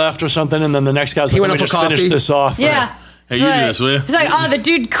that guy left or something, and then the next guy's like, went "Let me up for just finish coffee. this off." Yeah. Hey, He's you do like- this, will you? He's like, oh, the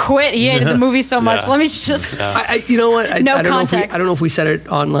dude quit. He hated the movie so much. Yeah. Let me just. you know what? I don't context. I don't know if we said it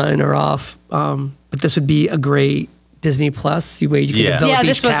online or off, but this would be a great Disney Plus where you can Yeah. develop Yeah, each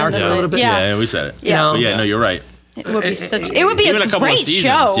this was in character the a little bit. Yeah. Yeah, we said it. Yeah. But yeah, no, you're right. It would be such. It would be Even a a couple great of seasons,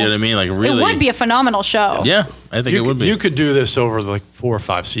 show. you know what I mean? Like, really. It would be a phenomenal show. Yeah, I think it would be. You could do this over like 4 or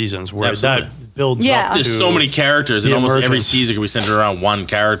 5 seasons, where Absolutely. that builds Yeah. up. There's to so many characters, and the almost every emergence. season could be centered around one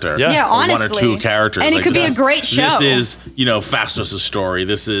character. Yeah. Yeah, Or honestly. 1 or 2 characters. And it Like, could be this- a great show. This is, Fastos' story.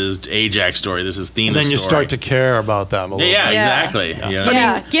 This is Ajax's story. This is Thena's And then you story. start to care about them a little Yeah, bit. Yeah. exactly. You know?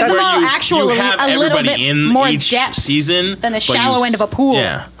 Yeah, give them Where all you actual have a little everybody bit in more each depth season than the but you shallow end of a pool.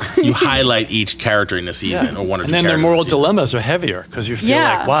 Yeah, you highlight each character in the season, or 1 or 2 And then their characters moral in the season. dilemmas are heavier because you feel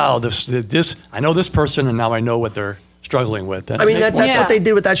Yeah. like, wow, this I know this person, and now I know what they're struggling with. And I mean, it makes that's more Yeah. what they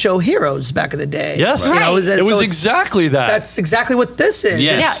did with that show Heroes back in the day. Yes. You know, Right. It was so it's- exactly that. That's exactly what this is.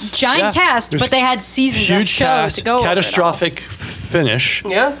 Yeah. Yeah, Yes. giant Yeah. cast, There's but they had seasons of huge shows cast, to go over it all. catastrophic finish.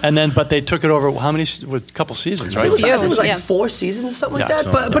 Yeah. And then, but they took it over. How many? With couple seasons, right? I think it was like Yeah. 4 seasons or something like Yeah, that.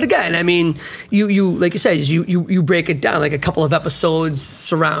 something like But again, I mean, you like you said, you break it down. Like a couple of episodes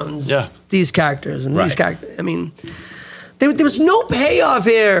surrounds Yeah. these characters and these Right. characters. I mean, there was no payoff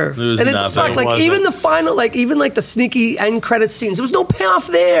here, There was and it nothing. sucked. It Like wasn't. even the final, like even like the sneaky end credit scenes, there was no payoff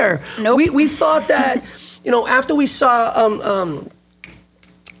there. Nope. We thought that after we saw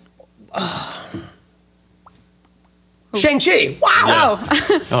Shang-Chi, wow.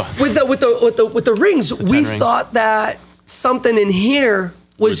 Oh, with the rings, we rings. thought that something in here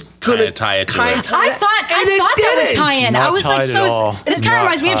was Would gonna kinda tie it to it. I thought and it that would didn't. tie in. Not I was like, tied so at all. this kind Not of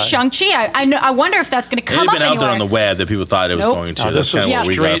reminds me of tied. Shang-Chi. I wonder if that's going to It come had up been out there anywhere. on the web that people thought it was Nope. going to. No, That's this kind of was what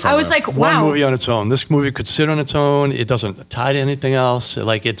we straight- got from I was there. like, One wow. movie on its own. This movie could sit on its own. It doesn't tie to anything else.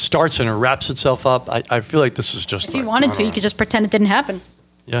 Like it starts and it wraps itself up. I feel like this is just. If you wanted to, you could just pretend it didn't happen.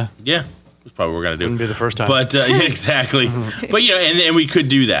 Yeah. Yeah, that's probably what we're gonna do. Wouldn't be the first time. But yeah, exactly. But and we could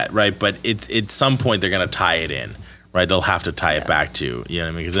do that, right? But at some point they're gonna tie it in, right? They'll have to tie it back to, you know what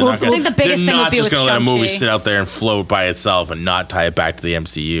I mean? Because they're Well, not gonna, I think the biggest they're thing would not be just with gonna let a movie Shang-Chi. sit out there and float by itself and not tie it back to the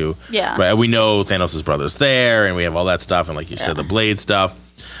MCU. Yeah. Right. We know Thanos' brother's there, and we have all that stuff, and like you said, the Blade stuff.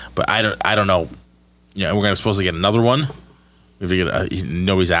 But I don't know. We're supposed to get another one. We have to get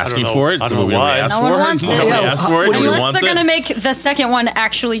nobody's asking know. for it. I It's a don't movie know nobody why. asked No one for wants it. Nobody Yeah, asked for it. Nobody Unless wants they're it. going to make the second one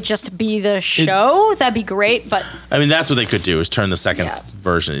actually just be the show, that'd be great. But I mean, that's what they could do is turn the second Yeah.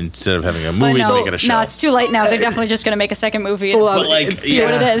 version instead of having a but movie, no, make it a show. no, it's too late now. They're definitely just going to make a second movie. Well, But, like, be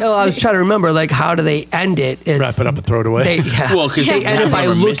what it is. I was trying to remember, like, how do they end it? It's, Wrap it up and throw it away. Well, because they end it by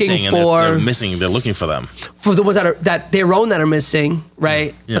looking for They're looking for them. for the ones that their own that are missing,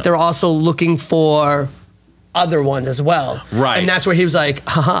 right? Yeah. But they're also looking for other ones as well, Right. And that's where he was like,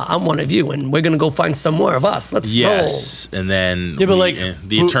 "Haha, I'm one of you, and we're gonna go find some more of us. Let's Yes, and then Yeah, but, like,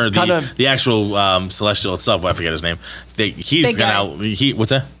 the who eternal, kinda- the actual Celestial itself. I forget his name. He's Big gonna what's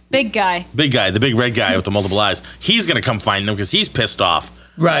that? Big guy. Big guy, the big red guy with the multiple eyes. He's gonna come find them because he's pissed off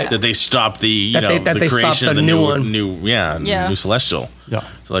Right. That they stopped the That they the stopped creation of the the new new one. new celestial. Yeah.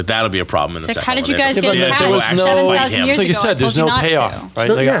 So like that'll be a problem in the It's like, second how did you one. guys They get have to- there was attached no- 7,000 It's years Like you ago? I said, there's told no you not payoff, to. right?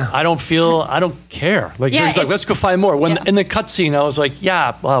 No, Like, yeah. I don't care. Like, Yeah, he's like, it's- let's go find more. When yeah. in the cutscene, I was like,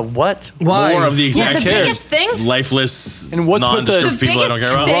 yeah, what? Why? More of the Yeah, exact the cares? biggest thing lifeless, And what's with the- nondescript The people I don't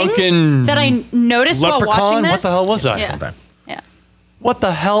biggest care about. thing Drunken that I noticed while leprechaun? watching this. What the hell was that? Yeah. Okay. Yeah. What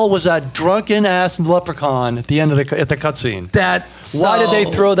the hell was that drunken ass leprechaun at the end of at the cutscene? Why did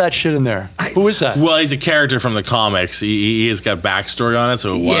they throw that shit in there? Who is that? Well, he's a character from the comics. He has got backstory on it,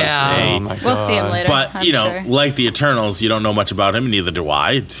 so it was Yeah. a. Oh my We'll see him God. later. But I'm you know, sure. like the Eternals, you don't know much about him. Neither do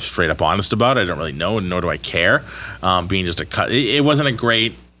I. Straight up honest about it. I don't really know, and nor do I care. Being just a cut, it wasn't a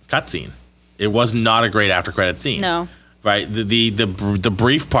great cutscene. It was not a great after credit scene. No. Right. The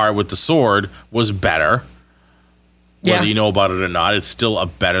brief part with the sword was better. Whether Yeah. you know about it or not, it's still a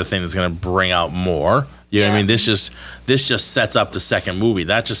better thing that's going to bring out more. You know what I Yeah. mean? This just sets up the second movie.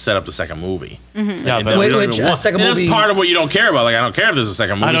 That just set up the second movie. Yeah, And but then we don't Which, even want- second and movie- that's part of what you don't care about. Like, I don't care if there's a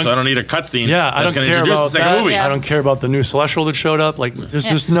second movie, don't- so I don't need a cutscene. yeah, I that's don't going to care introduce about the second that. movie. Yeah. I don't care about the new Celestial that showed up. Like, there's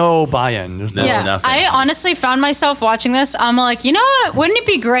just no buy-in. There's no. That's Yeah, nothing. I honestly found myself watching this. I'm like, you know what? Wouldn't it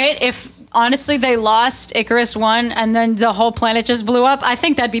be great if honestly they lost Icarus 1 and then the whole planet just blew up? I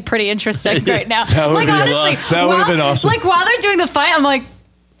think that'd be pretty interesting right now. That would Like be honestly, awesome. That would have been awesome. Like while they're doing the fight, I'm like,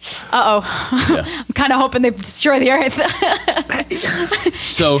 I'm kind of hoping they destroy the Earth.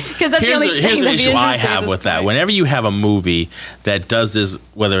 So 'Cause that's the here's, only here's thing an that'd be issue I interesting at have this with that. point. Whenever you have a movie that does this,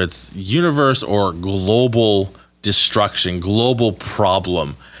 whether it's universe or global destruction, global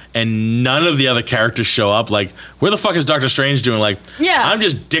problem, and none of the other characters show up, like, where the fuck is Doctor Strange doing? Like, Yeah. I'm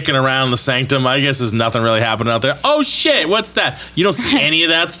just dicking around the sanctum. I guess there's nothing really happening out there. Oh shit, what's that? You don't see any of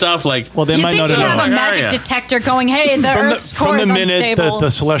that stuff. Like, Well, they You'd might think not you'd have have known. a Like, magic yeah. detector going, hey, the Earth's core From is the minute unstable. the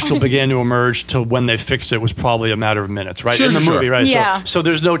Celestial began to emerge to when they fixed it was probably a matter of minutes, right? Sure, in the sure, movie, right? Yeah. So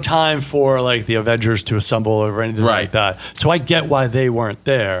there's no time for like the Avengers to assemble or anything Right. like that. So I get why they weren't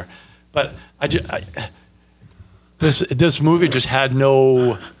there, but this movie just had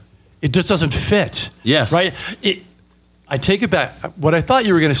no. It just doesn't fit. Yes. Right. I take it back. What I thought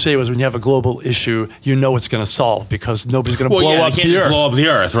you were going to say was when you have a global issue, you know it's going to solve because nobody's going to well, blow yeah, up they can't the just Earth. blow up the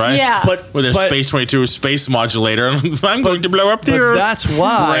Earth, right? Yeah. But With their Space 22 space modulator, I'm going to blow up the but Earth. that's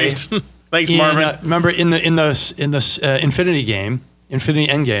why. Great. Thanks, Marvin. Remember in the Infinity game, Infinity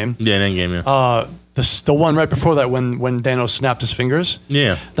Endgame, Yeah, in Endgame, yeah. the one right before that when Thanos snapped his fingers.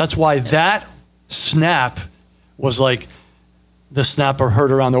 Yeah. That's why that snap was like the snapper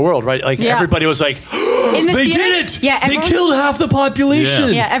heard around the world, right? Like Yeah. everybody was like, In the they did theaters? it! Yeah, they everyone- killed half the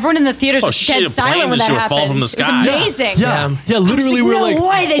population. Yeah, everyone in the theaters Oh, was shit, dead a silent plane when just that would fall happened. from the It sky. was amazing. Yeah, literally I was we're like, like, no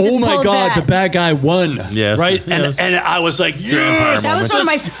way they just oh my pulled God, that. the bad guy won. Yes, Right? yes. And I was like, an empire yes! That was one of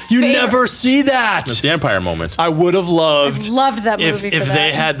my You favorite- never see that. That's the Empire moment. I would have loved. Loved that if movie for that.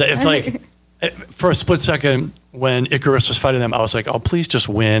 they had if like for a split second when Icarus was fighting them, I was like, oh, please just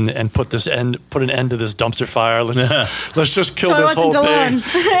win and put an end to this dumpster fire. Let's just kill So I this whole wasn't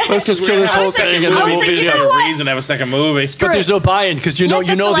thing. alone. Let's just kill this I whole was like- thing, I and then was we'll like, be you the know other. what? Reason to have a second movie. But there's no buy-in because you know Let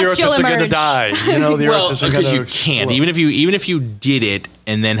the the Earth Celestial isn't going to emerge. die. You know the Well, Earth isn't because going you can't. Even if you did it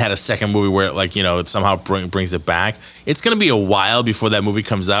and then had a second movie where it somehow brings it back, it's going to be a while before that movie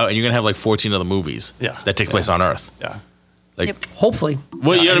comes out, and you're going to have like 14 other movies that take place on Earth. Yeah. Like, Yep. Hopefully.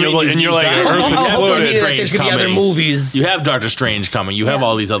 well, you know what I mean? And you're like, got Earth Doctor exploded. Strange There's gonna be other coming. movies. You have Doctor Strange coming. You have Yeah.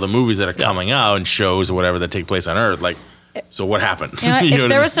 all these other movies that are coming out and shows or whatever that take place on Earth. Like, so what happened? You know what? You know If what I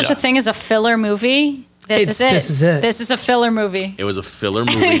there mean? was such a thing as a filler movie, this is it. This is it. This is a filler movie. It was a filler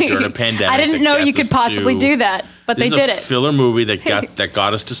movie during a pandemic. I didn't that know you gets could us possibly to- do that, but they This did is a it. filler movie that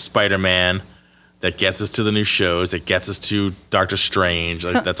got us to Spider-Man, that gets us to the new shows, that gets us to Doctor Strange.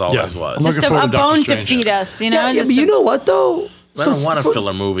 Like, So- that's all Yeah. this was. I'm Just looking a forward to Doctor bone to Strange. feed us, you know? Yeah, Just but you a- know what though? I don't want a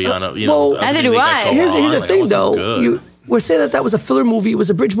filler movie on a, you know. well, other Neither than do they I. got go Here's on, the like, it thing, wasn't though. good. We're saying that was a filler movie. It was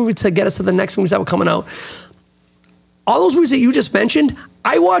a bridge movie to get us to the next movies that were coming out. All those movies that you just mentioned,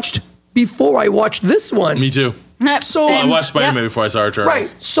 I watched before I watched this one. Me too. So- I Same. watched Spider-Man Yep. before I saw Eternals.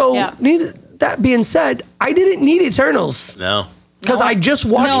 Right. So, Yeah. that being said, I didn't need Eternals No. because No. I just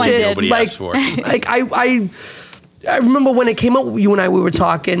No watched one it. did. Nobody like, asked for it. like I remember when it came out. You and I we were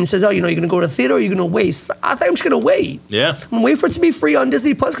talking. And says, "Oh, you're gonna go to the theater or you're gonna wait." I think I'm just gonna wait. Yeah. I'm gonna wait for it to be free on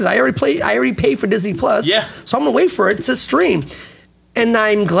Disney Plus because I already paid for Disney Plus. Yeah. So I'm gonna wait for it to stream, and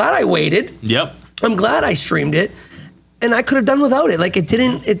I'm glad I waited. Yep. I'm glad I streamed it, and I could have done without it. Like it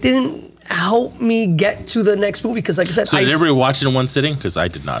didn't help me get to the next movie because, like I said, So did everybody watch it in one sitting? Because I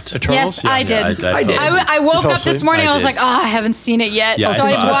did not. Eternals? Yes, I did. I did. I woke fell up this asleep? morning. I I was did. like, oh, I haven't seen it yet. Yeah, so I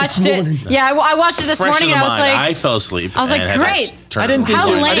I saw it watched this it. morning. Yeah, I watched it this Fresh morning, in and the I was mind, like, I fell asleep. I was like, and had great. turn. I didn't think How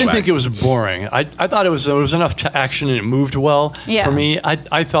it, I lame. didn't think it was boring. I thought it was enough action and it moved well Yeah. for me. I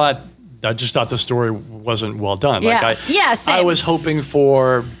just thought the story wasn't well done. Yeah. Like Yeah, same. I was hoping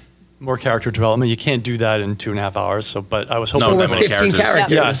for more character development. You can't do that in 2.5 hours. So, but I was hoping No, for that many 15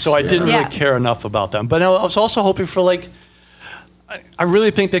 characters. yeah. So I didn't Yeah. really care enough about them. But I was also hoping for like. I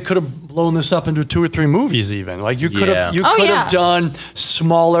really think they could have blown this up into 2 or 3 movies. Even like you could have Yeah. Oh, could yeah. have done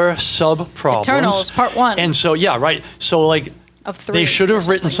smaller sub problems. Eternals, part 1. And so yeah, right. So like Of 3. they should have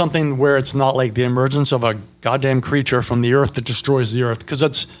written something. something where it's not like the emergence of a goddamn creature from the earth that destroys the earth, because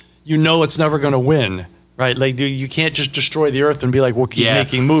that's it's never going to win, right? Like you can't just destroy the earth and be like, we'll keep Yeah.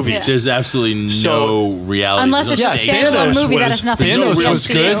 making movies. Yeah. There's absolutely So- no reality. Unless There's it's no a stakes. standalone Thanos movie that was- has nothing to do Thanos with the was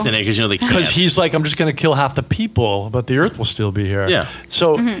MCU. good. Stakes in it because they can't. Because he's like, I'm just going to kill half the people, but the earth will still be here. Yeah.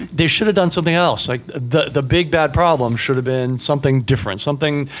 So Mm-hmm. they should have done something else. Like the big bad problem should have been something different,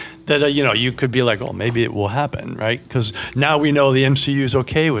 something that you could be like, oh, maybe it will happen, right? Because now we know the MCU is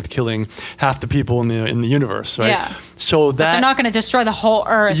okay with killing half the people in the universe, right? Yeah. So They're that not going to destroy the whole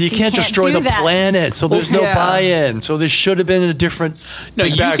Earth. you can't destroy do the that. planet, so there's no yeah. buy-in. So there should have been a different. No,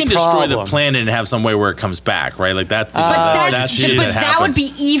 big you bad can destroy the problem. planet and have some way where it comes back, right? Like that. But that's shit but that would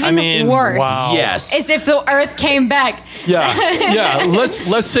happens. be even I mean, worse. wow. Yes. Is if the Earth came back. Yeah, yeah.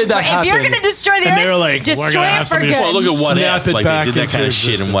 Let's say that If happened. you're going to destroy the And Earth, they're like, we're destroy gonna it have for somebody- good. Well, look at What Snap If. it Like they back did that into kind of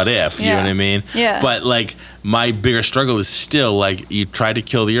shit in What existence. If. You know Yeah. what I mean? Yeah. But like my bigger struggle is still like you tried to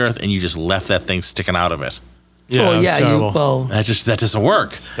kill the Earth and you just left that thing sticking out of it. Yeah, Well, it's yeah, terrible. That doesn't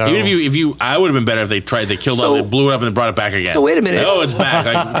work. terrible. Even if you, I would have been better if they killed So- it, they blew it up, and then brought it back again. So wait a minute. Oh, it's back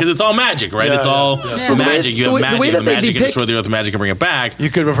because it's all magic, right? Yeah, it's all yeah. So the way- magic. You the have way- the magic. way You have that they magic and depict- destroy the Earth. Magic and bring it back. You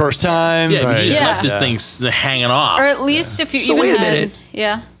could reverse time. Yeah, right? you just Yeah. left this Yeah. thing hanging off. Or at least if you So even wait a had, minute.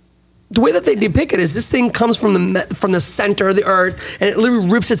 Yeah. The way that they depict it is this thing comes from the center of the earth and it literally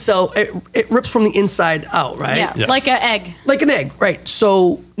rips itself. It rips from the inside out, right? Yeah. Yeah. Like an egg. Like an egg, right?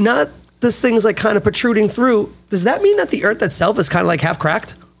 So not this thing is like kind of protruding through. Does that mean that the earth itself is kind of like half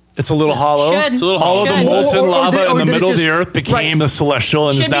cracked? It's a little hollow. Should. It's a little All of the Should. molten Or lava did- or in the did it middle of the just- earth became right. the celestial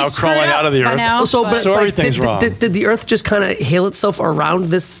and Should is be now screwed crawling up out of the by earth. now. So, but but- it's So like, everything's wrong. did the earth just kind of hail itself around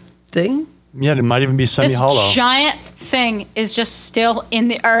this thing? Yeah, it might even be This semi-hollow. giant thing is just still in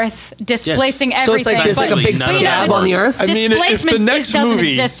the Earth, displacing So it's everything. like there's like a big None of it scab works. on the earth. I mean, if displacement the next doesn't movie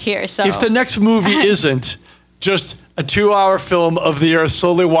exist here. So if the next movie isn't just a 2-hour film of the Earth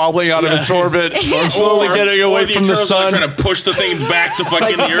slowly wobbling out of its orbit, or slowly getting away from the Eternals sun, trying to push the thing back to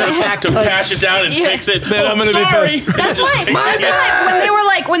fucking the Earth to patch it down and Yeah. fix it. Then I'm gonna be sorry. pissed. That's why. That's why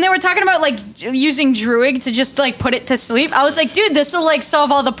when they were talking about like using Druig to just like put it to sleep, I was like, dude, this will like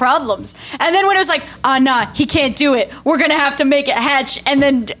solve all the problems. And then when it was like, nah, he can't do it. We're gonna have to make it hatch. And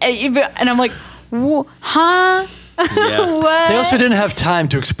then and I'm like, huh? Yeah. What? they also didn't have time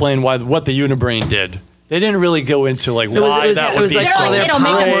to explain what the Unibrain did. They didn't really go into like why that would be. They're so like, their it'll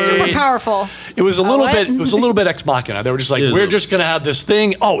make him powers- super powerful. It was a little what? bit. It was a little bit ex machina. They were just like, It is we're a- just gonna have this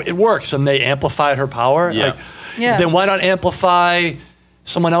thing. Oh, it works, and they amplified her power. Yeah. Like, Yeah. Then why not amplify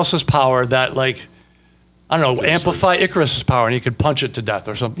someone else's power that like. I don't know, amplify Icarus's power and he could punch it to death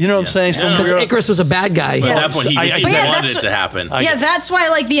or something. You know what I'm saying? Some Because weird- Icarus was a bad guy. But Yeah. at that point, he I- just I- he But yeah, wanted that's it to what- happen. Yeah, that's why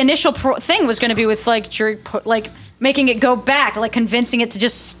like the initial thing was going to be with like like making it go back, like convincing it to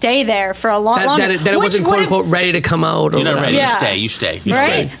just stay there for a lot That, longer. that it which wasn't quote would've- unquote ready to come out. Or You're not whatever. ready. Yeah. You stay.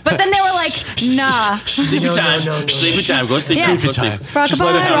 right? But then they were like, nah. Sleepy No, no, time. no, no. Sleepy time. Go sleep. Yeah. Go Sleepy sleep. time. Rockabye, Just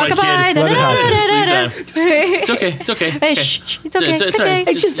let it happen, rockabye, kid. Let it happen. It's okay. It's okay. Hey, shh, it's okay, it's okay.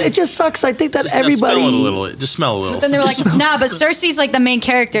 It just sucks. I think that Just everybody. smell it a little. Just smell a little. Then they were like, nah, but Cersei's like the main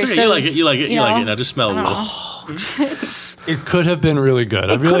character. It's okay. So You like it. You like it. You you like know, it. Now just smell a little. It could have been really good.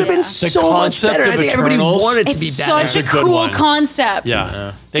 It could have been so much better. I think everybody wanted to it's be better. such a It's a good cool one. concept.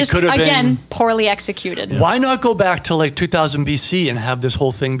 Yeah. They Just could have again been. poorly executed. Why not go back to like 2000 BC and have this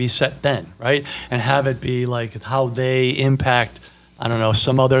whole thing be set then, right? And have it be like how they impact, I don't know,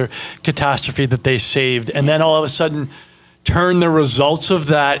 some other catastrophe that they saved, and then all of a sudden turn the results of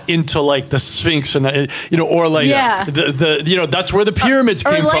that into like the Sphinx and or like Yeah. the that's where the pyramids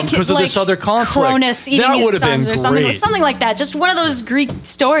Or came from because of this other conflict. Cronus eating that his would have been sons or something, great. something like that. Just one of those Greek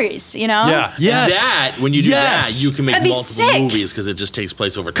stories, you know? Yeah. Yes. That when you do Yes. that, you can make That'd be multiple sick. movies because it just takes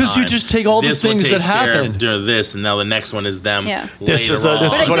place over time. 'Cause you just take all the This one things that takes care of happened. this, and now the next one is them. Yeah. This is later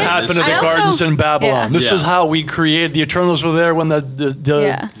this on. is what I did- happened to I the also- gardens in Babylon. Yeah. This Yeah. is how we created the Eternals were there when the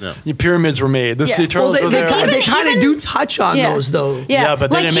Yeah. the pyramids were made. This Yeah. the Eternals Well, were there. they kind of even- do touch on Yeah. those though. Yeah, but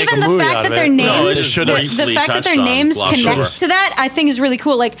they like didn't make even a the movie fact out that of their it. No, names, it should the, have briefly fact that touched their on, names glossed connect to that, I think is really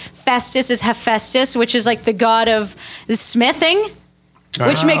cool. Like Festus is Hephaestus, which is like the god of the smithing.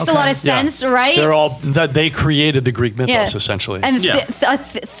 which makes a lot of sense, right? They're all that they created the Greek mythos Yeah. essentially. And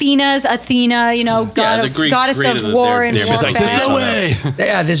Athena, the Greeks goddess created of war and their She's like, there's no warfare. way.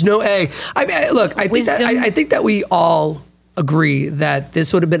 Yeah, there's no A. I mean, look, I think that we all agree that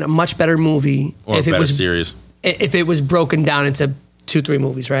this would have been a much better movie Or if a it better was series. if it was broken down into 2-3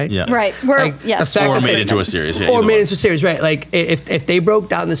 movies, right? Yeah. Right. Like, Yes. the fact Or that made they- into a series. Yeah, or either made one. into a series, right? Like if they broke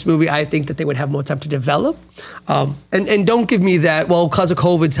down this movie, I think that they would have more time to develop. And don't give me that. Well, because of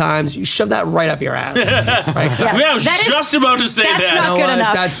COVID times, you shove that right up your ass. Right? Yeah. Yeah, I was That is- just about to say That's that. not You know good what?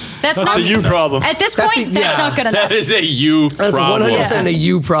 enough. That's That's That's not a you problem. At this That's point, a- that's yeah. not good enough. That is a you That's problem. 100% a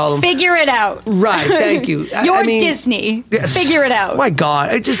you problem. Figure it out. Right. Thank you. You're I mean, Disney. Figure it out. My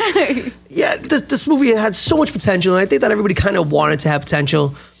God, it just this movie had so much potential, and I think that everybody kind of wanted to have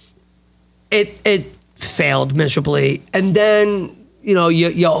potential. It failed miserably, and then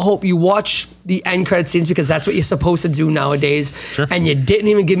you hope you watch the end credit scenes because that's what you're supposed to do nowadays. Sure. And you didn't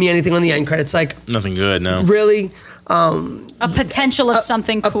even give me anything on the end credits. Like, Nothing good, no. really? A potential of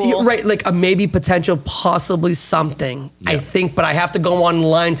something cool. Right, like a maybe potential, possibly something. I think, but I have to go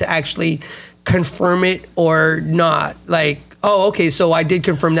online to actually confirm it or not. Like, oh, okay, so I did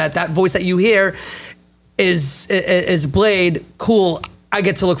confirm that. That voice that you hear is Blade. Cool. I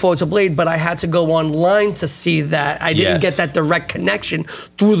get to look forward to Blade, but I had to go online to see that. I didn't Yes. get that direct connection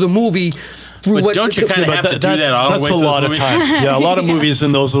through the movie. Through But don't you kind of Yeah, have but to do that all the that's way a through lot this of movie? times. Yeah, a lot of movies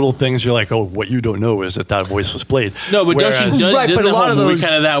in those little things, you're like, oh, what you don't know is that voice was Blade. No, but don't Whereas- you? Right, Didn't but a the lot whole of movie those-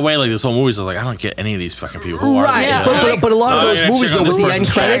 kind of that way? Like this whole movie's like, I don't get any of these fucking people. Who are Right, they? Yeah. but a lot of Oh, I those gotta movies check though out with this the end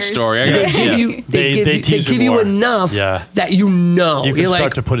person's credits, backstory. I they gotta- give yeah. you They tease you give you more. enough Yeah. that you know. You can You're start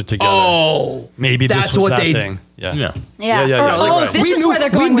like, to put it together. oh, Maybe that's this was what that they. thing. Yeah. Yeah. Yeah. Yeah, Or, yeah, oh, right. this is where they're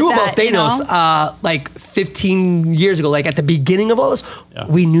going we knew with about that, Thanos like 15 years ago, like at the beginning of all this. Yeah.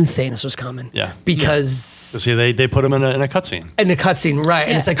 We knew Thanos was coming. Yeah. Because So see, they put him in a cutscene. in the cutscene, right?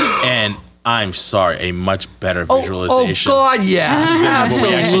 And it's like, And I'm sorry, a much better oh visualization. God, yeah, What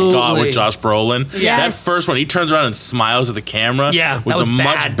we actually got with absolutely. Josh Brolin. Yes. That first one, he turns around and smiles at the camera. Yeah, was, that was a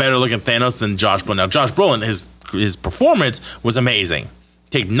bad. much better looking Thanos than Josh Brolin. Now, Josh Brolin, his performance was amazing.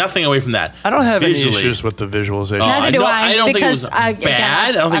 Take nothing away from that. I don't have any Visually. issues with the visualization. Neither do I, I don't think it because was I- bad. again,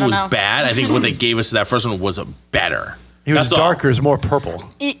 I don't think I it don't was know. bad. I think what they gave us to that first one was better. He was That's all. darker, is more purple.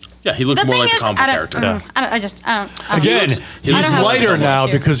 Yeah, he looks The more thing like is, a comic I don't, character. Yeah. I don't. Again, he he's looks have lighter a now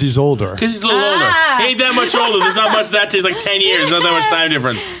issue. because he's older. Because he's a little older. He ain't that much older. There's not much that takes like 10 years. Not that much time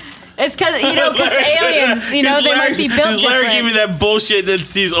difference. It's because because aliens, they might be built Because Larry gave me different. that bullshit that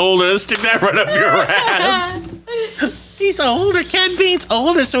he's older. Stick that right up your ass. He's older. Ken Bean's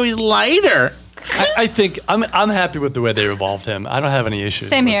older, so he's lighter. I think I'm happy with the way they evolved him. I don't have any issues.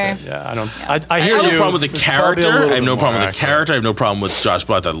 Same with here. it. Yeah, I don't. I I hear have you. no problem with the It's probably a character. little I have no bit problem more with the accurate. character. I have no problem with Josh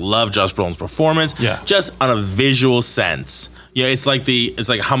Brolin. I love Josh Brolin's performance. Yeah. Just on a visual sense. Yeah, it's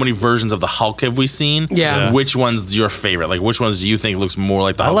like how many versions of the Hulk have we seen? Yeah. Which one's your favorite? Like which ones do you think looks more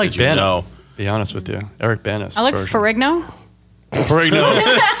like the I Hulk like that you Banner. know? To be honest with you, Eric Bana's I like version. Ferrigno. Ferrigno.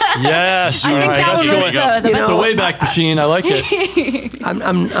 Yes, I think alright, that that's one good. was the It's best. the Wayback Machine. I like it.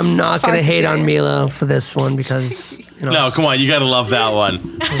 I'm not Far gonna hate on superior. Milo for this one because No, come on, you gotta love that one.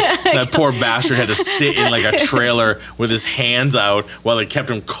 That poor bastard had to sit in like a trailer with his hands out while they kept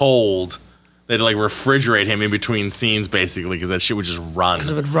him cold. They'd like refrigerate him in between scenes basically because that shit would just run. 'Cause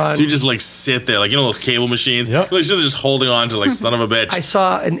it would run. So you just like sit there, like those cable machines. Yep. Like just holding on to like son of a bitch. I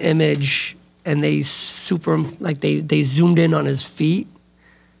saw an image and they they zoomed in on his feet.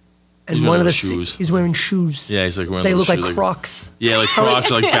 And He's one wearing of the shoes. he's wearing shoes. Yeah, he's like wearing They little look like shoes, like- Crocs. Yeah, like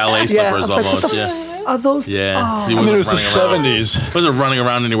Crocs or like ballet Yeah, I slippers was like, what almost. the Yeah. f- are those? Yeah. Oh. He I mean, it was wasn't the running around. '70s. Wasn't running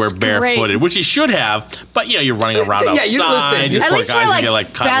around anywhere barefooted, which he should have. But you're running around Yeah, outside. you listen, These At poor least guys wear, can like, get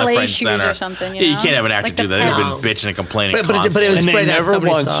like cut left, ballet right, and shoes center. or something, Yeah, you can't have an actor Like do the that. They've been pants. bitching and complaining But it constantly. was And they afraid that never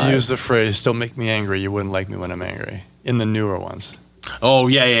somebody once saw it. used the phrase "Don't make me angry. You wouldn't like me when I'm angry." In the newer ones, Oh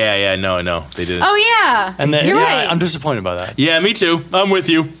yeah. No, they didn't. Oh yeah, and then you're yeah, right. I'm disappointed by that. Yeah, me too. I'm with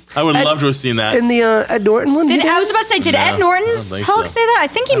you. I would love to have seen that. In the Ed Norton one, I was about to say, did No, Ed Norton's I don't think Hulk so. say that? I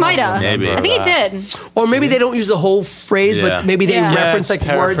think he might have. Maybe. I think he did. or maybe they don't use the whole phrase, Yeah. but maybe they Yeah. reference Yeah, like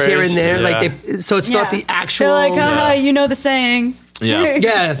it's words here and there, paraphrased, like so it's not the actual. They're like, haha, you know the saying. Yeah. yeah,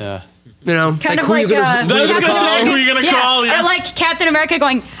 Yeah. you know, Kind of who you like gonna- I was just gonna say, who you gonna yeah. call? Yeah. Or like Captain America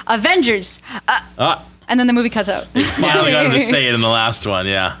going Avengers, and then the movie cuts out. Finally got him to say it in the last one.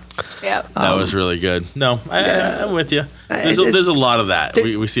 Yeah, Yeah. that was really good. No, I'm with you. There's a lot of that.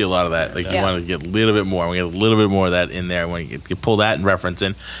 We see a lot of that. Like you Yeah. want to get a little bit more. We get a little bit more of that in there. When you pull that in reference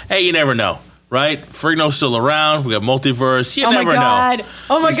in, hey, you never know. right? Ferrigno's still around. We got multiverse. You Oh my never god. know.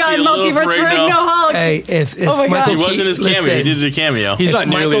 Oh my You see god, a little multiverse Ferrigno. Ferrigno Hulk. Hey, if Oh my God. Michael He wasn't his cameo. listen, He did a cameo. He's not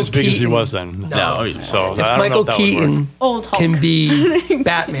nearly Michael as big as he Keaton- was then. No, he's So if I don't know Michael if that would work. Keaton Old Hulk. can be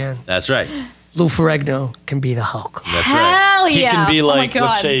Batman, That's right. Lou Ferrigno can be the Hulk. That's right. Hell He yeah. can be Oh my like, God.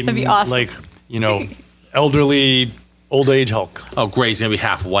 let's say, That'd be awesome. like, elderly, old age Hulk. Oh, great. He's going to be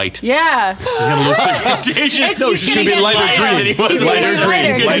half white. Yeah. He's going to lose pigmentation. It's- No, he's she's gonna gonna be get lighter lighter. green. than he was. He's gonna Lighter be green. lighter.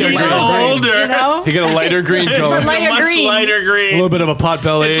 He's He's lighter gonna green. be older. You know? He got a lighter green color. But lighter Much green. lighter A green. little bit of a pot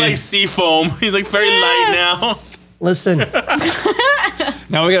belly. It's like sea foam. He's like very light now. Listen,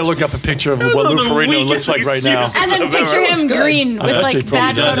 Now we got to look up a picture of what one of Lou the Ferrigno looks weakest like right now. excuses. And then I've picture ever- him good. green with actually like probably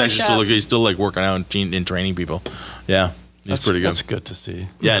bad He does actually still Photoshop. look. He's still like working out and training people. Yeah, he's pretty good. That's good to see.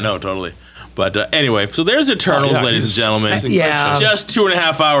 Yeah, no, totally. But anyway, so there's Eternals, Oh, yeah, ladies and he's- gentlemen. he's in Yeah. Just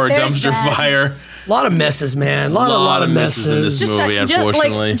 2.5 hour There's dumpster that. fire. a lot of misses, man. A lot of misses in misses. this movie, just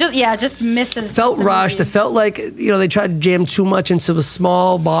unfortunately. just misses. Felt the rushed. It movie. felt like they tried to jam too much into a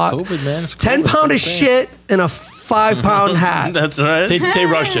small box. COVID, man. It's 10 COVID. pound of It's insane. shit in a 5-pound hat. That's right. They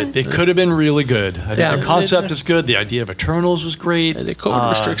rushed it. They could have been really good. I think Yeah. the concept is good. The idea of Eternals was great. The COVID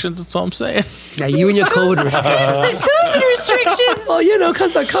restrictions. That's all I'm saying. Yeah, you and your COVID restrictions. It's the COVID restrictions. Oh,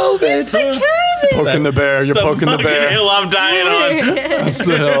 because of COVID. The COVID. Poking the bear. You're It's poking the fucking bear. hill I'm dying on. That's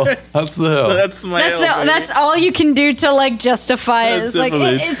the hill. That's the hill. That's my hill. baby. That's all you can do to like justify it. It's like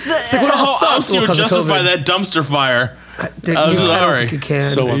definitely- it's the. what How else else do you because of justify COVID. that dumpster fire? Dude, I'm I don't sorry. think you can.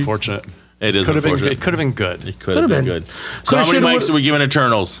 So unfortunate. It is Could have been. unfortunate. It could have been good. It could have been good. So Coulda, how many shoulda, mics are we giving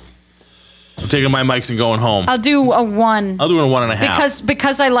Eternals? I'm taking my mics and going home. I'll do a 1 I'll do a 1.5.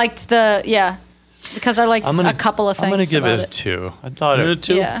 because I liked because I liked a couple of things. I'm gonna give about it a 2. I thought Give it a it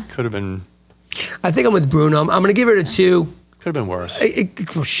 2? Yeah. could have been. I think I'm with Bruno. I'm going to give it a 2. Could have been worse.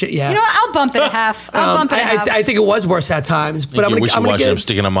 Oh, shit, yeah. You know what? I'll bump it a half. I'll bump it a half. I think it was worse at times, but I'm you gonna wish you watched it. I'm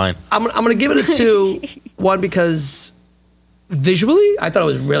sticking on mine. I'm gonna give it a 2. One, because visually I thought it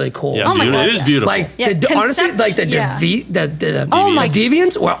was really cool. Yeah. Oh my It gosh. is beautiful. Like Yeah, honestly, like the yeah. the Oh my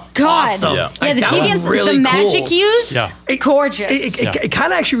deviants were God. awesome. Yeah. Like, the that was deviants, really the magic cool. used, Yeah. gorgeous. It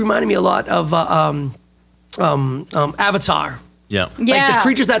kind of actually reminded me a lot of Avatar. Yeah. Like Yeah. the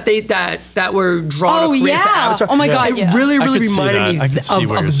creatures that were drawn Oh, or created for yeah. Avatar. Oh my God, It yeah. really I could see reminded that. me I could see what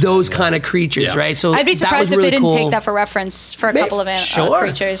you're of saying, those yeah. kind of creatures, Yeah. right? So I'd be that surprised was if really they didn't cool. take that for reference for a couple of Sure.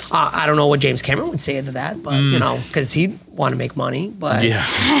 creatures. I don't know what James Cameron would say to that, but because he'd want to make money. But Yeah.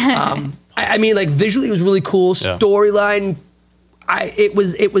 I mean, like visually, it was really cool. Yeah. Storyline, it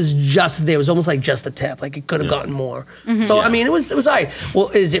was just there. It was almost like just a tip. Like it could have gotten more. So I mean, it was alright. Well,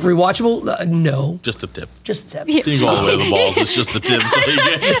 is it rewatchable? No, Just the tip. just a tip. Didn't go all the way to the balls. It's just the tip. So you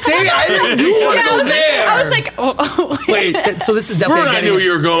get- See, I didn't want to go there. I was like, oh, wait. So this is definitely. I knew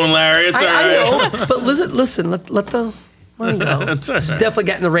you were going, Larry. It's all I right. know, but listen. Let the money go. That's all It's right. definitely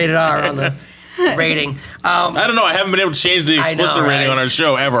getting the rated R on the rating. I don't know. I haven't been able to change the I know, explicit rating right? on our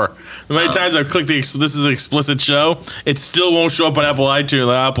show ever. The many times I've clicked this is an explicit show, it still won't show up on Apple iTunes,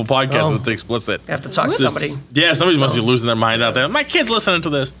 or Apple Podcasts Oh. if it's explicit. You have to talk to This- somebody. Yeah, somebody must be losing their mind out there. My kid's listening to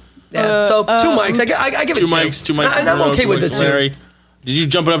this. Yeah. So 2 mics. I give it 2. Two mics. And I'm Bruno, okay two with the mics 2. Larry. Did you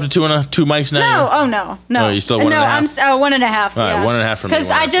jump it up to 2 mics now? no, oh no. Oh, you still 1.5? No, I'm 1.5. All right, yeah. 1.5 from me,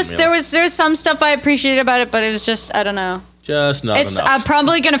 Because 1.5 from me. there's some stuff I appreciated about it, but it was just I don't know. Just not It's enough. I'm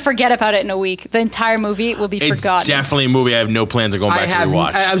probably gonna forget about it in a week. The entire movie will be It's forgotten. definitely a movie I have no plans of going back to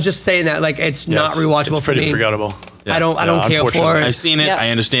rewatch. I was just saying that. Like it's not rewatchable It's for pretty me. forgettable. Yeah. I don't care for unfortunately. it. I've seen it. Yep. I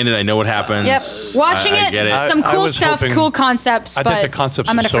understand it. I know what happens. Yep. Watching I get it. some I cool was stuff, hoping- cool concepts. I but think the concepts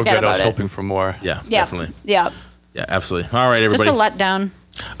I'm are gonna so forget good. I was about it. hoping for more. Yeah, Yeah, definitely. Yeah, Yeah, absolutely. All right, just everybody. a letdown.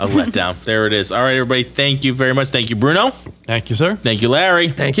 A letdown. There it is. All right, everybody. Thank you very much. Thank you, Bruno. Thank you, sir. Thank you, Larry.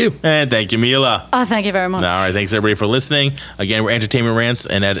 Thank you. And thank you, Mila. Oh, thank you very much. All right, thanks everybody for listening. Again, we're Entertainment Rants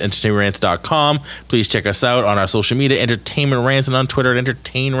and at entertainmentrants.com. Please check us out on our social media, Entertainment Rants, and on Twitter at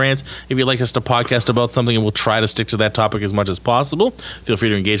Entertain Rants. If you'd like us to podcast about something, and we'll try to stick to that topic as much as possible, feel free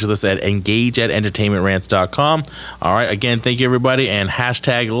to engage with us at engage@entertainmentrants.com. All right, again, thank you everybody, and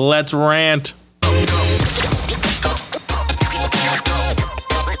hashtag Let's Rant.